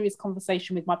very serious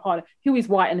conversation with my partner, who is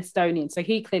white and Estonian, so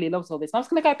he clearly loves all this. And I was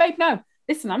going to go, babe, no,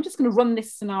 listen, I'm just going to run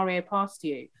this scenario past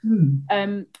you.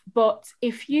 But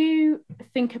if you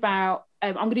think about,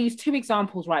 I'm going to use two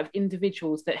examples, right, of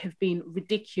individuals that have been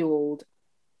ridiculed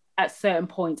at certain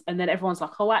points, and then everyone's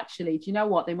like, oh, actually, do you know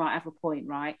what? They might have a point,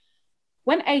 right?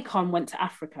 When Akon went to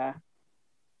Africa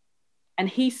and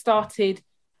he started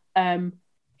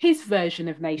his version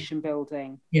of nation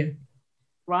building,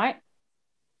 right?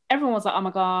 Everyone was like, oh my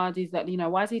God, he's like, you know,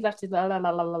 why has he left his la la la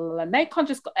la la la? And Akon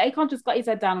just got his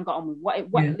head down and got on with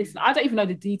what listen, I don't even know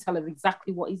the detail of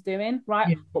exactly what he's doing,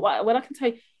 right? But what I can tell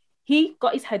you, he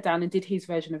got his head down and did his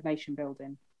version of nation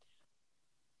building.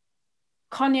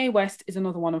 Kanye West is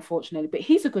another one, unfortunately, but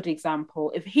he's a good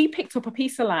example. If he picked up a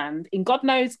piece of land in God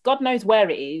knows where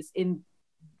it is, in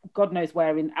God knows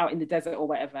where, out in the desert or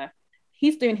whatever,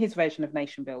 he's doing his version of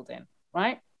nation building,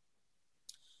 right?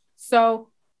 So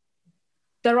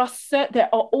there are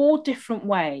all different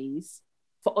ways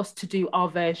for us to do our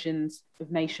versions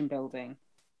of nation building.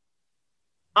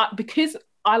 Because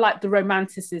I like the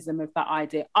romanticism of that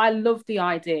idea. I love the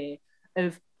idea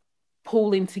of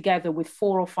pooling together with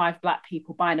 4 or 5 Black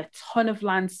people, buying a ton of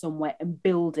land somewhere and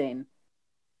building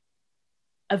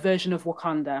a version of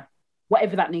Wakanda,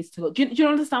 whatever that needs to look. Do you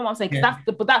understand what I'm saying? Because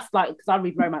because I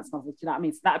read romance novels, you know what I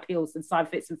mean? So that appeals, and science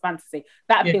fiction and fantasy,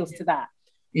 that appeals to that.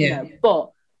 You know?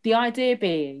 But the idea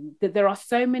being that there are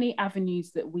so many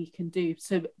avenues that we can do.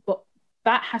 But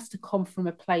that has to come from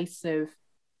a place of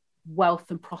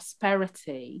wealth and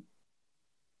prosperity,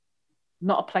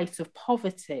 not a place of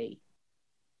poverty.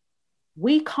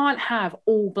 We can't have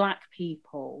all Black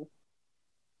people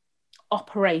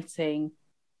operating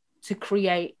to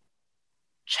create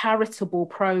charitable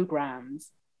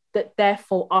programs that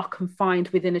therefore are confined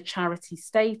within a charity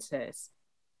status,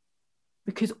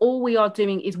 because all we are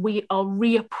doing is we are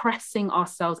reoppressing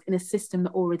ourselves in a system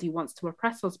that already wants to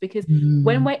oppress us. Because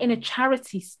when we're in a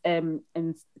charity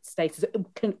status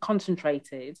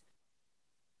concentrated,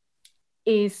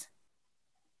 is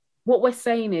what we're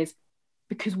saying is,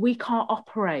 because we can't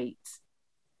operate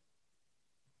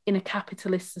in a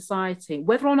capitalist society,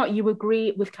 whether or not you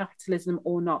agree with capitalism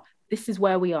or not, this is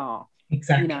where we are.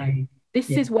 Exactly. You know, this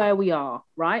is where we are,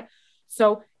 right?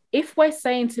 So if we're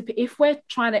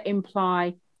trying to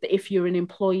imply that if you're an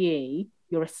employee,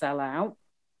 you're a sellout,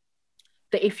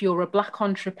 that if you're a Black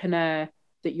entrepreneur,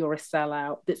 that you're a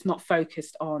sellout, that's not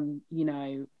focused on, you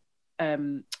know,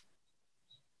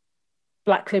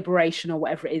 Black liberation or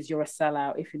whatever it is, you're a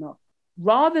sellout if you're not.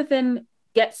 Rather than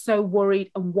get so worried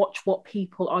and watch what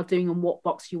people are doing and what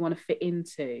box you want to fit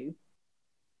into,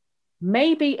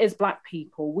 maybe as Black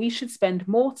people, we should spend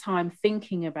more time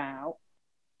thinking about,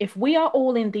 if we are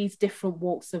all in these different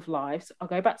walks of life, I'll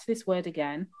go back to this word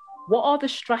again, what are the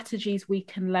strategies we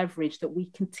can leverage that we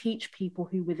can teach people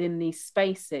who within these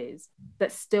spaces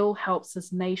that still helps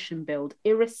us nation build,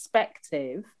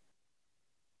 irrespective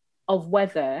of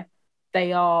whether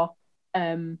they are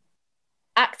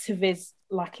activists,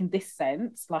 like in this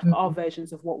sense, like our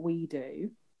versions of what we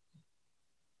do,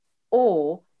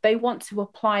 or they want to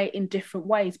apply it in different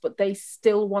ways, but they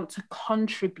still want to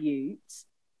contribute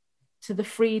to the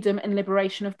freedom and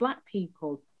liberation of Black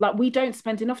people. Like, we don't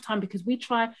spend enough time, because we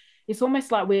try, it's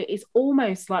almost like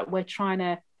we're trying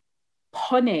to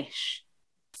punish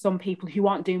some people who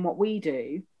aren't doing what we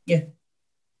do. Yeah.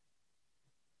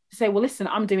 To say, well, listen,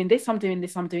 I'm doing this, I'm doing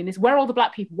this, I'm doing this. Where are all the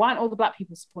black people? Why aren't all the black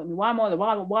people supporting me? Why aren't they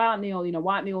all, why aren't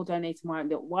they all donating? Why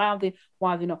are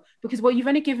they not? Because, well, you've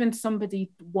only given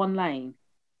somebody one lane.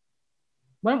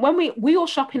 When we all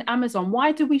shop in Amazon,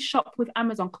 why do we shop with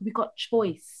Amazon? Because we got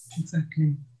choice.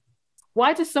 Exactly.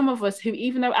 Why do some of us who,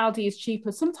 even though Aldi is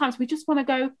cheaper, sometimes we just want to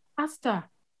go Asda?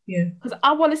 Yeah. Because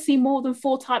I want to see more than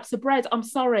 4 types of bread. I'm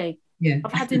sorry. Yeah.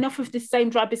 I've had enough of this same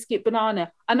dry biscuit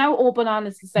banana. I know all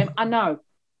bananas are the same. I know.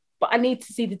 But I need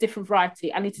to see the different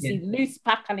variety. I need to see the loose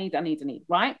pack. I need,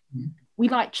 right? Yeah. We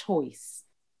like choice.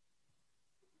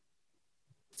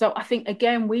 So I think,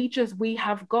 again, we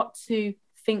have got to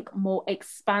think more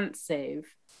expansive.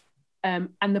 And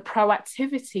the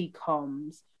proactivity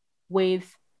comes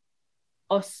with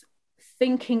us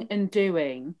thinking and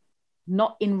doing,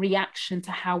 not in reaction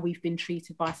to how we've been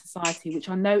treated by society, which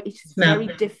I know it is very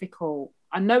difficult.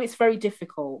 I know it's very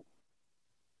difficult.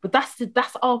 But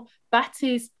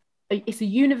it's a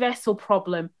universal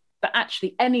problem that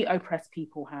actually any oppressed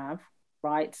people have,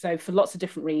 right? So for lots of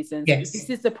different reasons. Yes. This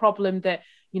is the problem that,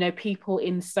 people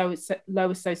in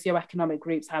lower socioeconomic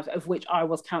groups have, of which I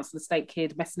was council estate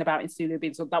kid messing about in Sulu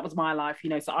Bin. So that was my life,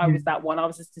 so I was that one. I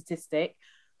was a statistic.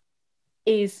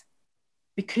 Is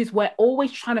because we're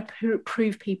always trying to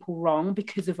prove people wrong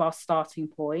because of our starting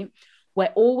point.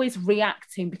 We're always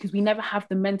reacting because we never have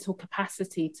the mental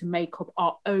capacity to make up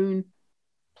our own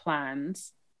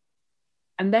plans.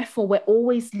 And therefore, we're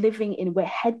always we're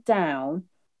head down,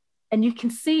 and you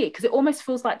can see it because it almost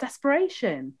feels like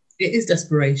desperation. It is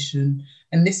desperation.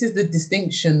 And this is the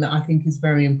distinction that I think is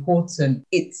very important.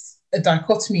 It's a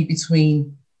dichotomy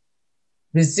between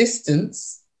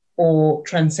resistance or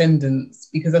transcendence,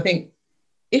 because I think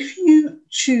if you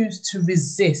choose to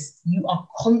resist, you are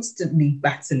constantly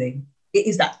battling. It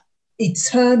is that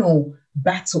eternal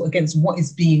battle against what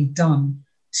is being done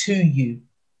to you.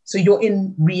 So you're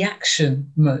in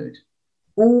reaction mode,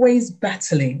 always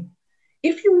battling.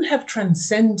 If you have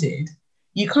transcended,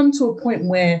 you come to a point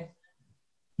where,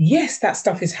 yes, that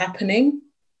stuff is happening,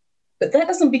 but that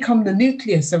doesn't become the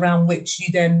nucleus around which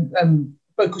you then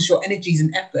focus your energies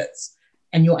and efforts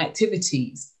and your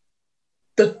activities.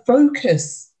 The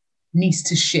focus needs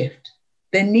to shift.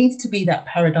 There needs to be that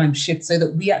paradigm shift so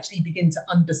that we actually begin to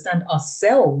understand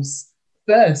ourselves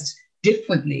first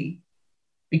differently,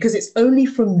 because it's only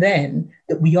from then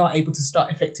that we are able to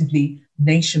start effectively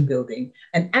nation building.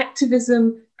 And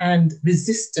activism and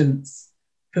resistance,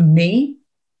 for me,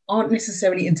 aren't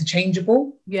necessarily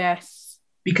interchangeable. Yes.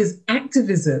 Because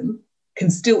activism can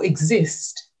still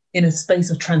exist in a space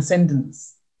of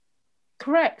transcendence.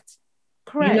 Correct.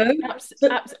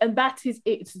 And that is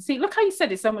it. See, look how you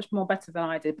said it so much more better than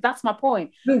I did. But that's my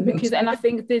point. Because, and I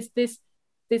think there's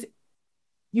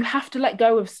you have to let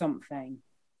go of something.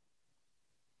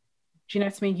 Do you know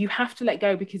what I mean? You have to let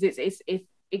go, because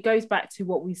it goes back to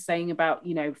what we're saying about,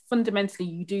 fundamentally,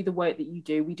 you do the work that you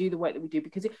do, we do the work that we do,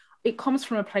 because it comes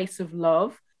from a place of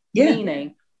love,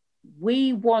 meaning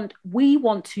we want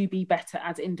to be better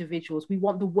as individuals. We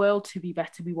want the world to be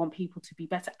better. We want people to be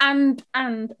better. And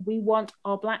we want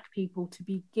our Black people to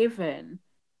be given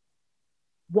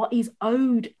what is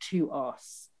owed to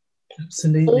us.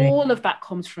 Absolutely. All of that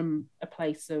comes from a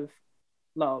place of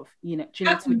love, do you know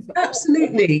what I mean?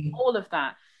 Absolutely. All of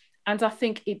that. And I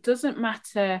think it doesn't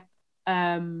matter.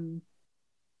 And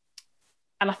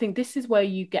I think this is where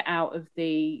you get out of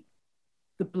the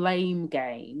blame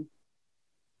game.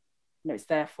 It's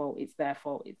their fault, it's their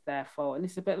fault, it's their fault. And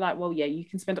it's a bit like, well, yeah, you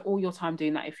can spend all your time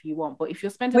doing that if you want, but if you're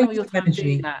spending all your time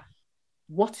doing that,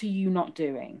 what are you not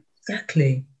doing?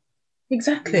 Exactly.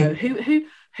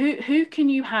 Who can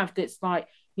you have that's like,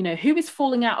 who is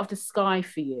falling out of the sky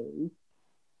for you,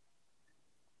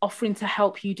 offering to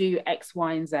help you do X,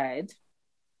 Y, and Z?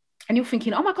 And you're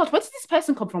thinking, oh my God, where did this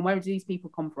person come from? Where do these people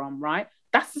come from, right?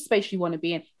 That's the space you want to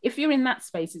be in. If you're in that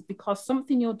space, it's because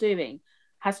something you're doing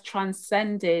has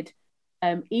transcended.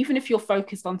 Even if you're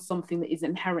focused on something that is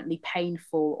inherently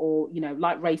painful, or,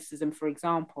 like racism, for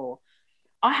example,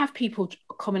 I have people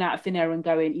coming out of thin air and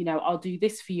going, I'll do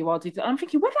this for you, I'll do that. I'm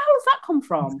thinking, where the hell does that come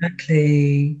from?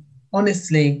 Exactly.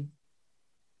 Honestly.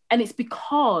 And it's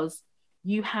because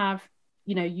you have,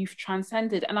 you've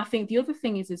transcended. And I think the other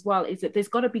thing is as well, is that there's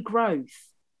got to be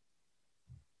growth.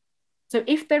 So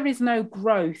if there is no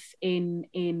growth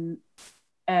in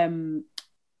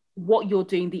what you're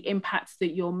doing, the impacts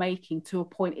that you're making to a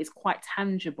point is quite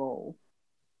tangible.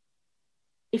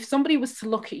 If somebody was to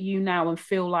look at you now and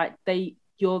feel like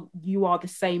you are the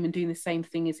same and doing the same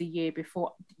thing as a year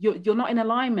before, you're not in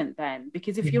alignment then,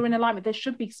 because if you're in alignment, there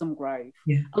should be some growth.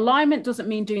 Alignment doesn't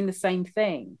mean doing the same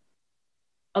thing.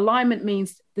 Alignment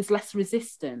means there's less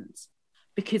resistance,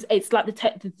 because it's like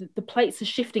the plates are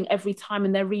shifting every time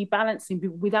and they're rebalancing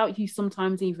without you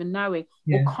sometimes even knowing,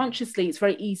 or consciously. It's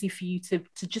very easy for you to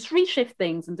just reshift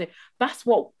things and do. That's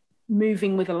what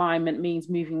moving with alignment means.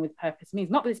 Moving with purpose means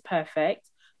not that it's perfect,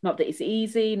 not that it's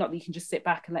easy, not that you can just sit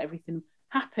back and let everything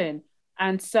happen.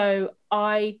 And so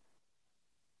the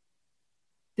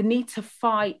need to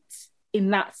fight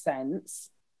in that sense,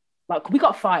 like we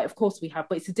got to fight, of course we have,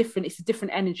 but it's a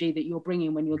different energy that you're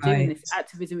bringing when you're doing this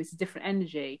activism. It's a different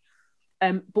energy.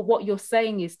 But what you're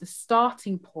saying is the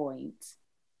starting point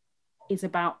is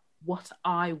about what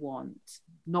I want,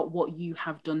 not what you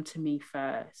have done to me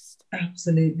first.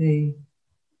 Absolutely.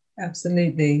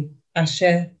 I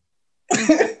share.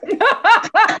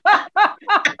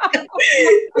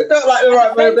 It felt like the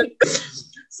right moment.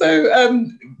 So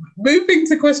moving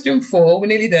to question 4, we're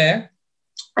nearly there.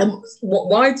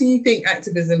 Why do you think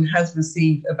activism has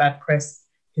received a bad press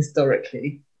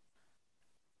historically?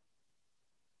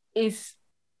 Is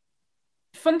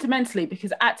fundamentally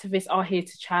because activists are here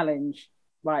to challenge,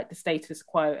 right, the status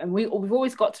quo. And we've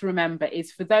always got to remember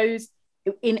is, for those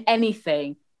in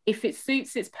anything, if it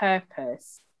suits its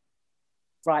purpose,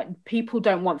 right, people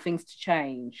don't want things to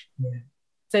change.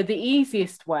 So the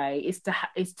easiest way is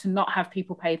to not have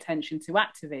people pay attention to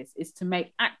activists, is to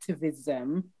make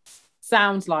activism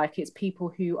sounds like it's people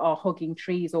who are hugging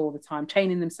trees all the time,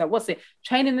 chaining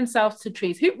themselves to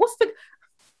trees.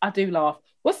 I do laugh.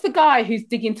 What's the guy who's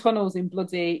digging tunnels in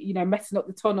bloody, messing up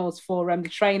the tunnels for the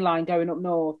train line going up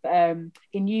north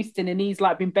in Euston, and he's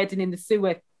like been bedding in the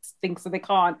sewer thing so they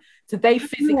can't. So they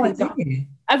physically.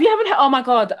 Have you ever heard? Oh my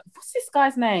God, what's this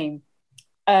guy's name?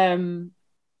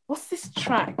 What's this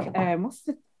track?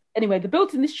 Anyway, they're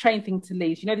building this train thing to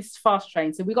Leeds. This is fast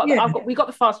train. So we got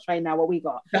the fast train now. What we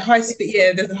got? The high speed.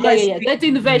 Yeah, there's a high speed. They're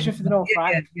doing the version for the north,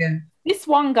 right? Yeah. This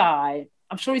one guy,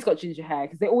 I'm sure he's got ginger hair,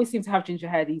 because they always seem to have ginger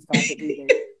hair, these guys that do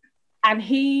this. And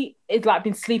he is like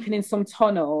been sleeping in some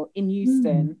tunnel in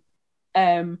Euston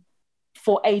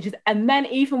for ages. And then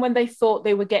even when they thought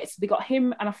they would so they got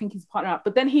him and I think his partner out,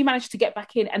 but then he managed to get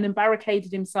back in and then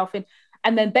barricaded himself in.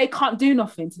 And then they can't do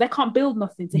nothing, so they can't build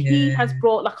nothing. So he has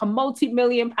brought like a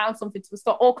multi-million-pound something to a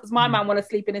stop, all because my man want to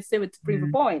sleep in a sewer to prove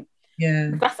a point.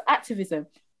 That's activism.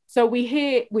 So we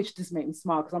hear, which does make me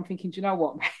smile, because I'm thinking, do you know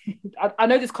what? I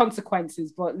know there's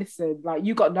consequences, but listen, like,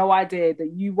 you got no idea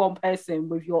that you, one person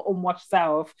with your unwashed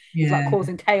self, is like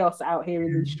causing chaos out here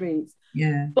in these streets.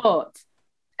 But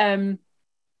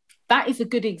that is a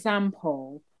good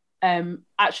example.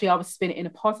 Actually, I was spinning it in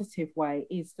a positive way,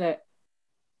 is that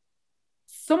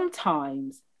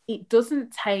sometimes it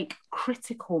doesn't take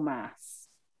critical mass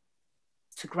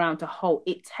to ground a halt.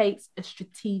 It takes a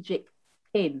strategic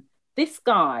pin. This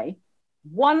guy,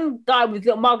 one guy with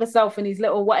little Margaret self and his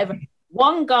little whatever,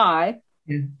 one guy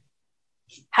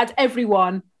had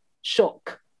everyone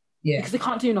shook because they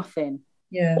can't do nothing.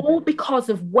 All because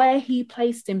of where he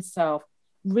placed himself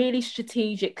really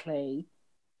strategically,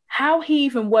 how he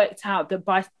even worked out that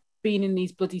by being in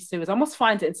these bloody sewers. I must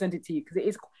find it and send it to you,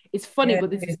 because it's funny,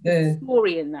 but there's a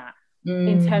story in that.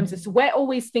 In terms of, so we're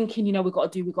always thinking, we've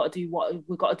got to do what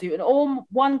we've got to do. And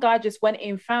one guy just went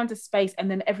in, found a space, and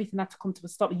then everything had to come to a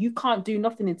stop. You can't do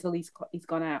nothing until he's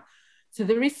gone out. So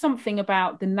there is something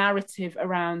about the narrative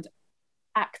around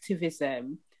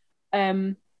activism.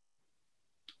 But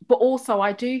also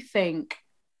I do think,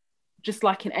 just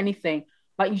like in anything,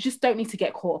 like, you just don't need to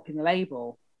get caught up in the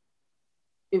label.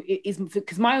 It is,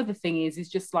 because my other thing is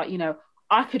just like,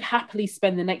 I could happily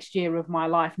spend the next year of my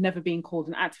life never being called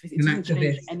an activist. It doesn't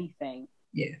change anything.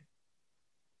 Do you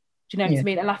know what I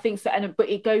mean? And I think so. But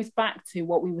it goes back to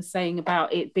what we were saying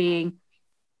about it being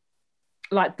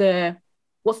like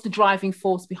what's the driving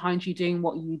force behind you doing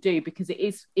what you do? Because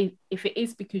if it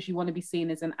is because you want to be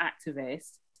seen as an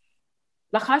activist,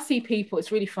 like, I see people,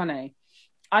 it's really funny.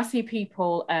 I see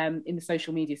people in the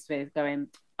social media sphere going,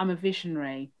 I'm a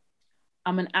visionary,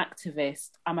 I'm an activist,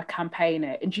 I'm a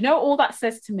campaigner. And do you know what all that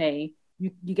says to me?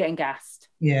 You're getting gassed.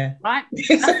 Right?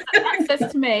 That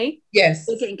says to me, yes,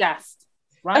 you're getting gassed.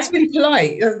 Right? That's really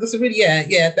polite. That's really, that's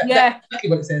exactly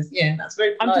what it says. That's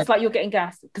very polite. I'm just like, you're getting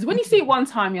gassed. Because when you see it one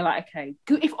time, you're like, okay,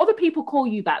 if other people call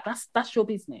you that, that's your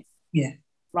business.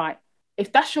 Right?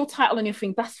 If that's your title and your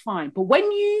thing, that's fine. But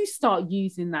when you start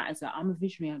using that as I'm a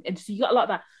visionary, and so you got a lot of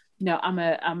that, I'm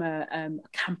a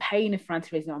campaigner for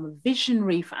anti-racism, I'm a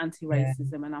visionary for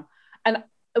anti-racism, and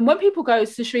when people go,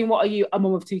 so Shereen, what are you? A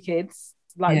mum of 2 kids.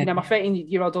 Like, my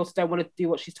 13-year-old daughter don't want to do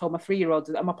what she's told my 3-year-old,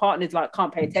 and my partner's like,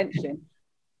 can't pay attention.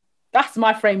 That's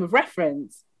my frame of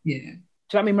reference. Yeah. Do you know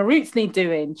what I mean? My roots need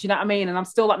doing. Do you know what I mean? And I'm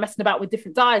still like messing about with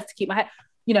different dyes to keep my hair.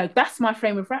 You know, that's my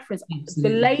frame of reference.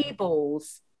 Absolutely. The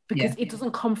labels, because it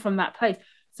doesn't come from that place.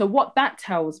 So what that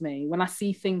tells me when I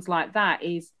see things like that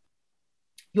is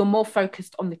you're more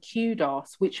focused on the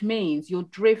kudos, which means you're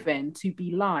driven to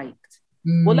be liked.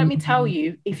 Well, let me tell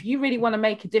you, if you really want to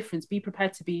make a difference, be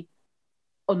prepared to be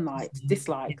unliked,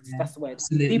 disliked. That's the word.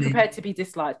 Absolutely. Be prepared to be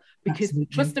disliked, because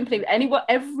trust and believe,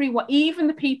 everyone, even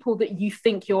the people that you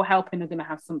think you're helping are going to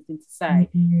have something to say.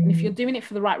 And if you're doing it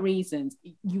for the right reasons,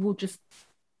 you will just,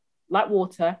 like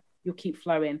water, you'll keep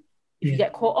flowing. If you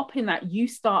get caught up in that, you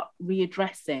start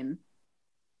readdressing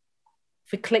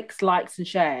for clicks, likes, and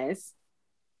shares,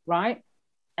 right?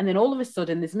 And then all of a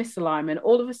sudden there's misalignment.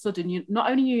 All of a sudden, you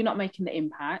not only you're not making the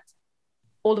impact,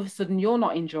 all of a sudden you're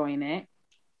not enjoying it,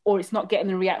 or it's not getting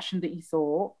the reaction that you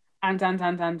thought, and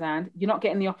you're not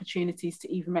getting the opportunities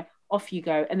to even make, off you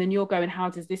go. And then you're going, how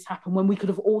does this happen? When we could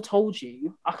have all told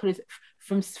you, I could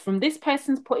have, from this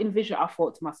person's put in vision, I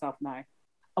thought to myself, no.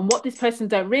 And what this person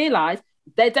don't realize,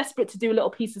 they're desperate to do a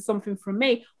little piece of something from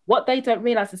me. What they don't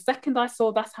realize, the second I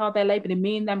saw that's how they're labeling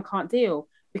me, and them can't deal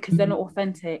because they're not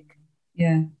authentic.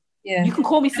 Yeah. You can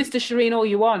call me Sister Shereen all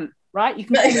you want, right? You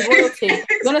can call me royalty.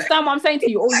 You understand what I'm saying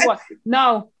to you? All you want.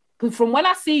 No, because from when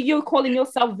I see you calling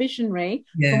yourself visionary,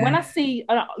 from when I see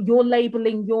you're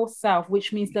labeling yourself,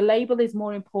 which means the label is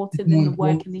more important than the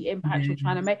work and the impact you're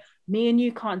trying to make. Me and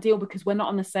you can't deal because we're not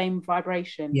on the same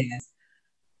vibration. Yes.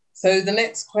 So the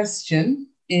next question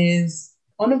is,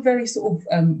 on a very sort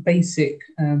of basic,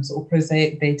 sort of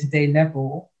prosaic day-to-day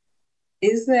level,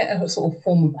 is there a sort of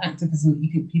form of activism that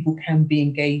you think people can be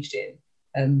engaged in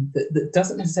that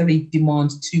doesn't necessarily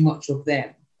demand too much of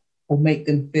them or make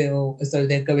them feel as though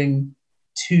they're going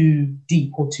too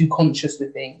deep or too conscious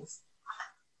with things?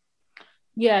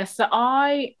 Yeah, so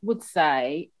I would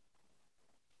say,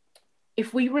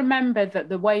 if we remember that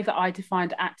the way that I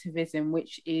defined activism,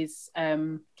 which is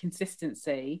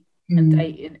consistency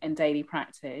and daily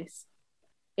practice,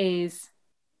 is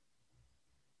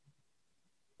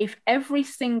if every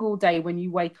single day when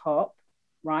you wake up,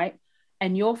 right,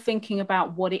 and you're thinking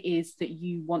about what it is that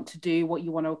you want to do, what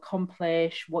you want to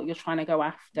accomplish, what you're trying to go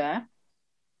after,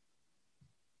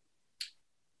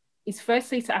 is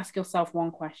firstly to ask yourself one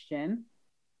question.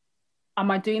 Am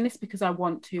I doing this because I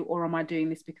want to, or am I doing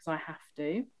this because I have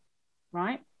to,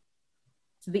 right?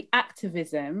 So the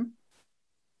activism,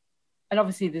 and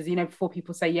obviously there's, before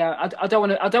people say, yeah, I don't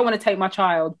want to take my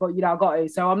child, but, I got to.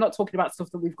 So I'm not talking about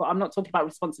stuff that we've got. I'm not talking about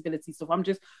responsibility stuff. I'm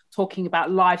just talking about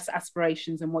life's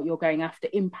aspirations and what you're going after,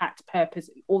 impact, purpose,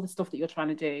 all the stuff that you're trying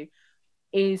to do,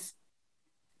 is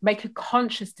make a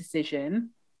conscious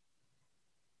decision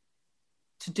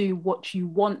to do what you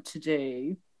want to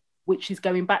do, which is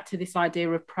going back to this idea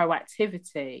of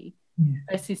proactivity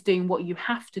versus doing what you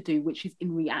have to do, which is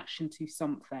in reaction to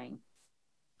something.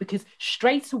 Because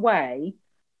straight away,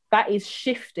 that is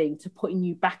shifting to putting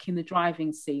you back in the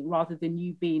driving seat rather than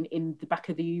you being in the back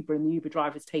of the Uber and the Uber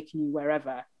driver's taking you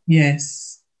wherever.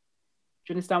 Yes.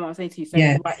 Do you understand what I'm saying to you? So,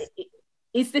 like,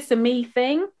 is this a me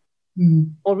thing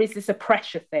or is this a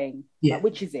pressure thing? Yeah. Like,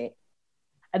 which is it?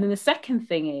 And then the second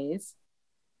thing is,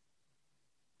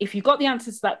 if you've got the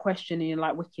answers to that question and you're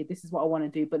like, wicked, this is what I want to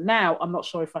do, but now I'm not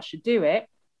sure if I should do it,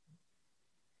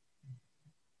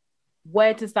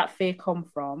 where does that fear come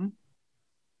from?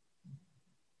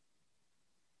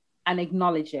 And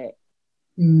acknowledge it.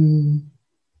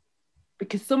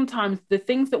 Because sometimes the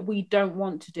things that we don't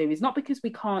want to do is not because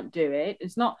we can't do it.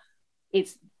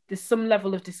 There's some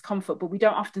level of discomfort, but we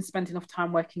don't often spend enough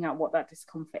time working out what that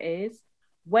discomfort is.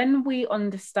 When we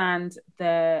understand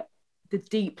the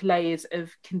deep layers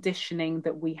of conditioning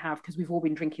that we have, because we've all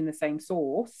been drinking the same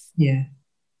source. Yeah.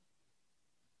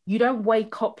 You don't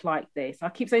wake up like this. I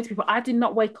keep saying to people, I did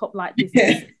not wake up like this.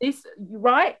 This,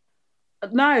 right?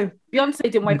 No, Beyonce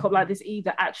didn't wake up like this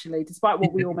either, actually, despite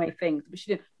what we all may think. But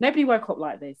she didn't. Nobody woke up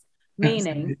like this.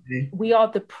 Meaning, we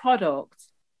are the product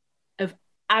of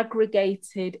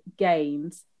aggregated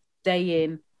gains day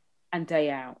in and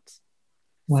day out.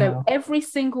 Wow. So every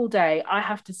single day, I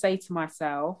have to say to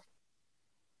myself,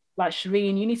 like,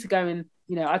 Shereen, you need to go and,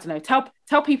 I don't know,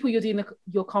 tell people you're doing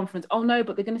your conference. Oh, no,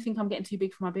 but they're going to think I'm getting too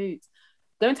big for my boots.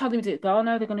 Don't tell them to do it. Oh,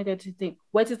 no, they're going to go to the thing.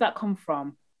 Where does that come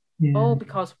from? Yeah. Oh,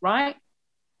 because, right?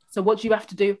 So what do you have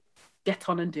to do? Get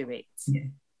on and do it.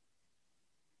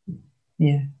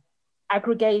 Yeah.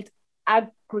 Aggregated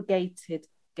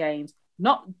gains.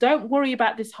 Don't worry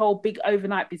about this whole big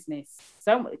overnight business.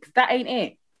 Because that ain't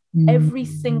it. Every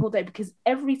single day, because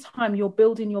every time you're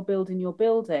building,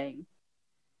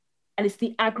 and it's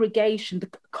the aggregation, the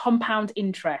compound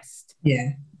interest.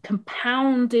 Yeah.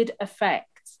 compounded effect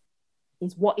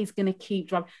is what is going to keep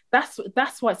driving. That's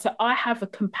why. So I have a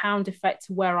compound effect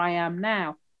to where I am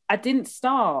now. I didn't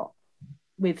start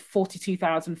with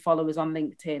 42,000 followers on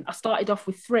LinkedIn. I started off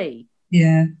with 3.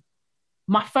 Yeah.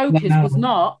 My focus was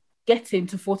not getting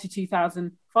to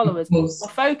 42,000 followers. My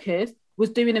focus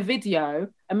was doing a video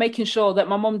and making sure that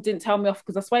my mom didn't tell me off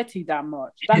because I swear too damn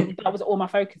much. That was all my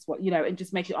focus was, and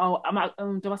just making,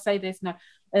 do I say this? No.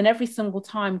 And every single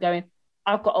time going,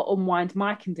 I've got to unwind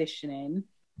my conditioning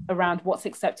around what's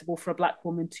acceptable for a Black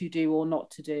woman to do or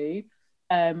not to do.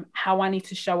 How I need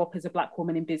to show up as a Black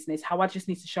woman in business, how I just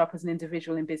need to show up as an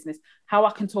individual in business, how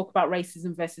I can talk about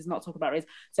racism versus not talk about race.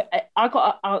 So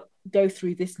I'll go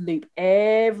through this loop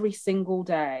every single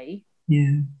day.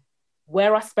 Yeah.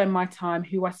 Where I spend my time,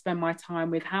 who I spend my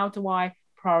time with, how do I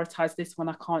prioritize this when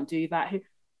I can't do that?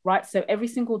 Right. So every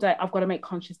single day I've got to make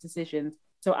conscious decisions.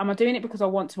 So am I doing it because I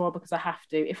want to or because I have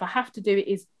to? If I have to do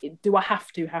it, do I have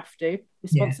to?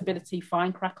 Responsibility,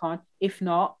 fine, crack on. If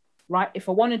not, right, if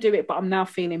I want to do it, but I'm now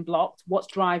feeling blocked, what's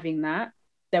driving that?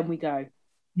 Then we go.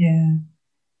 Yeah.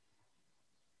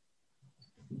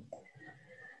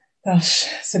 Gosh,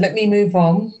 so let me move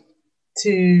on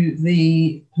to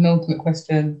the penultimate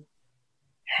question.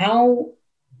 How,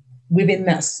 within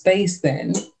that space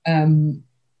then, can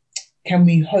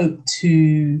we hope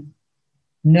to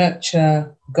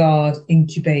nurture, guard,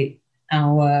 incubate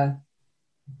our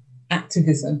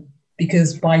activism?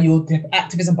 Because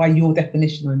activism by your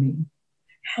definition, I mean,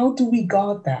 how do we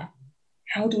guard that?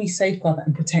 How do we safeguard that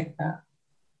and protect that?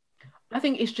 I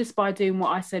think it's just by doing what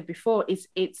I said before.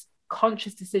 It's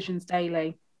conscious decisions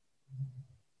daily.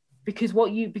 Because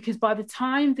by the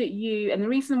time that and the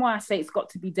reason why I say it's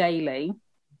got to be daily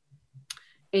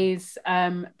is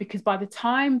because by the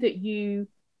time that you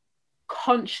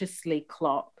consciously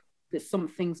clock that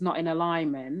something's not in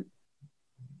alignment,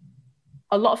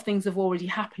 a lot of things have already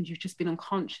happened. You've just been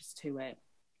unconscious to it.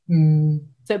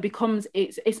 So it becomes,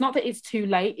 it's not that it's too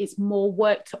late, it's more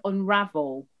work to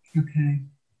unravel. Okay.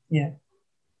 Yeah.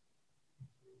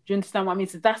 Do you understand what I mean?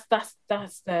 So that's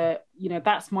the,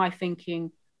 that's my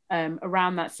thinking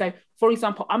around that. So for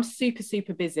example, I'm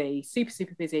super busy.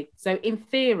 So in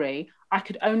theory, I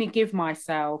could only give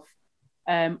myself,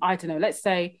 I don't know, let's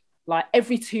say like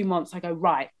every 2 months I go,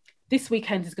 right, this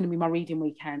weekend is going to be my reading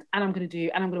weekend, and I'm going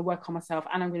to work on myself,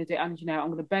 and I'm going to do, and I'm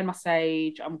going to burn my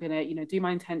sage, I'm going to, do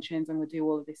my intentions, I'm going to do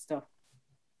all of this stuff.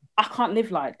 I can't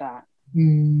live like that.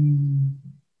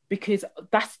 Because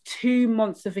that's 2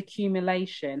 months of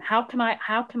accumulation. How can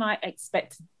I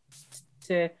expect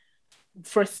to,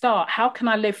 for a start, how can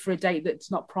I live for a date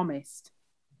that's not promised?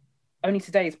 Only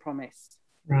today is promised.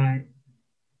 Right.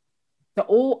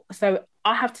 So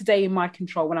I have today in my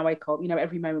control when I wake up,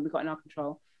 every moment we've got in our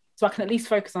control. So I can at least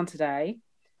focus on today.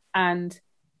 And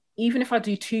even if I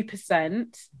do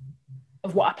 2%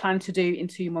 of what I plan to do in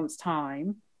 2 months'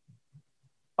 time,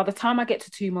 by the time I get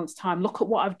to 2 months' time, look at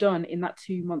what I've done in that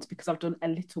 2 months, because I've done a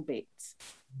little bit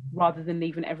rather than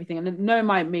leaving everything. And no,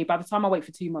 me, by the time I wait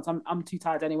for 2 months, I'm too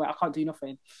tired anyway. I can't do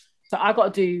nothing. So I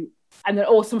got to do, and then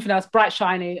something else, bright,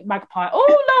 shiny, magpie.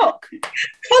 Oh, look.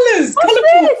 Colours. What's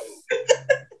this?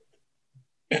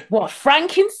 What,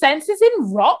 frankincense is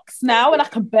in rocks now and I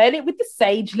can burn it with the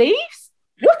sage leaves?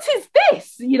 What is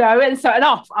this? And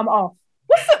I'm off.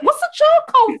 What's the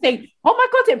charcoal thing? Oh my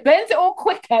God, it burns it all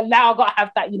quicker. Now I got to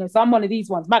have that, so I'm one of these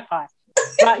ones, magpie.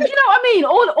 Right? You know what I mean?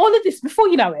 All of this before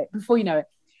you know it.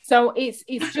 So it's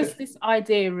just this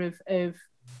idea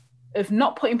of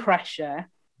not putting pressure.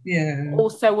 Yeah.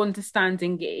 Also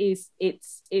understanding it's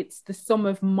the sum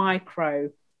of micro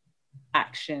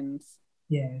actions.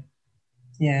 Yeah.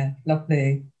 Yeah,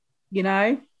 lovely.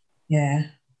 Yeah.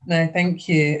 No, thank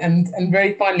you. And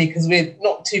very finally, because we're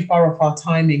not too far off our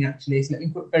timing, actually, so let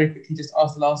me very quickly just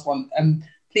ask the last one.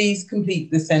 Please complete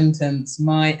the sentence.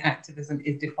 My activism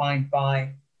is defined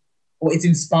by, or it's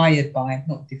inspired by,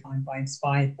 not defined by,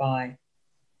 inspired by.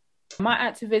 My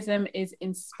activism is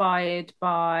inspired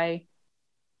by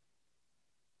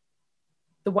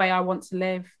the way I want to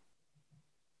live.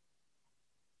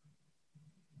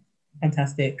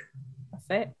 Fantastic. That's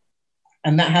it.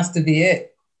 And that has to be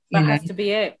it. That has to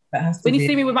be it. When you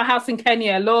see me with my house in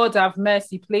Kenya, Lord have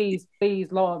mercy, please,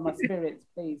 Lord, my spirits,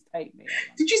 please take me.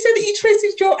 Did you say that you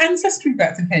traced your ancestry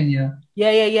back to Kenya?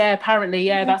 Yeah. Apparently,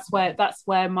 yeah. That's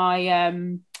where my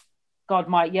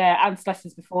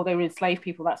ancestors, before they were enslaved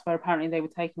people, that's where apparently they were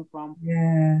taken from.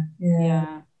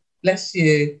 Yeah. Bless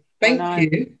you.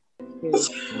 Thank you.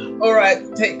 All right.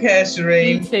 Take care,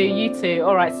 Shereen. You too.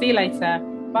 All right. See you later.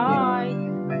 Bye. Yeah.